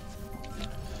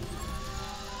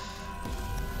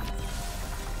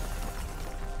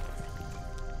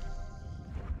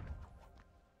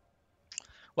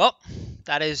 Well,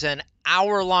 that is an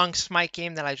hour-long Smite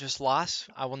game that I just lost.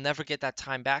 I will never get that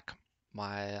time back.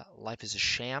 My life is a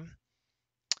sham.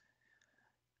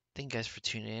 Thank you guys for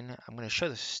tuning in. I'm going to show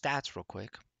the stats real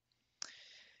quick.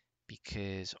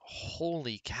 Because,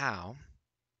 holy cow.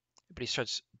 Everybody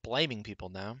starts blaming people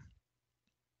now.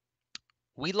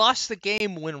 We lost the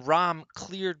game when Rom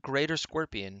cleared Greater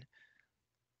Scorpion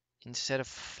instead of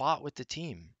fought with the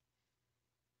team.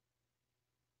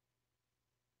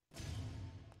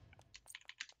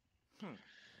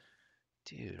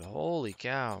 Dude, holy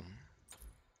cow.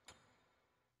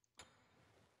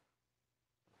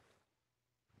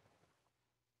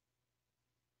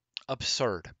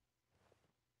 Absurd.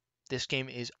 This game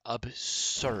is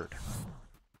absurd.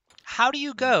 How do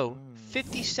you go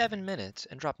 57 minutes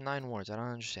and drop 9 wards? I don't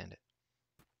understand it.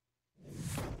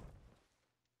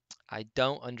 I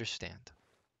don't understand.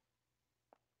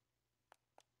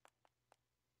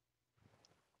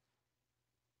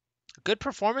 Good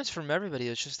performance from everybody.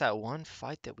 It's just that one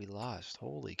fight that we lost.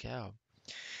 Holy cow.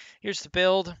 Here's the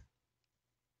build.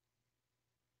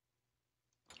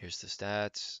 Here's the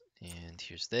stats. And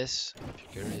here's this,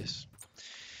 if you're curious.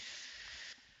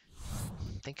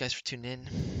 Thank you guys for tuning in.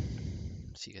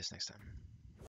 See you guys next time.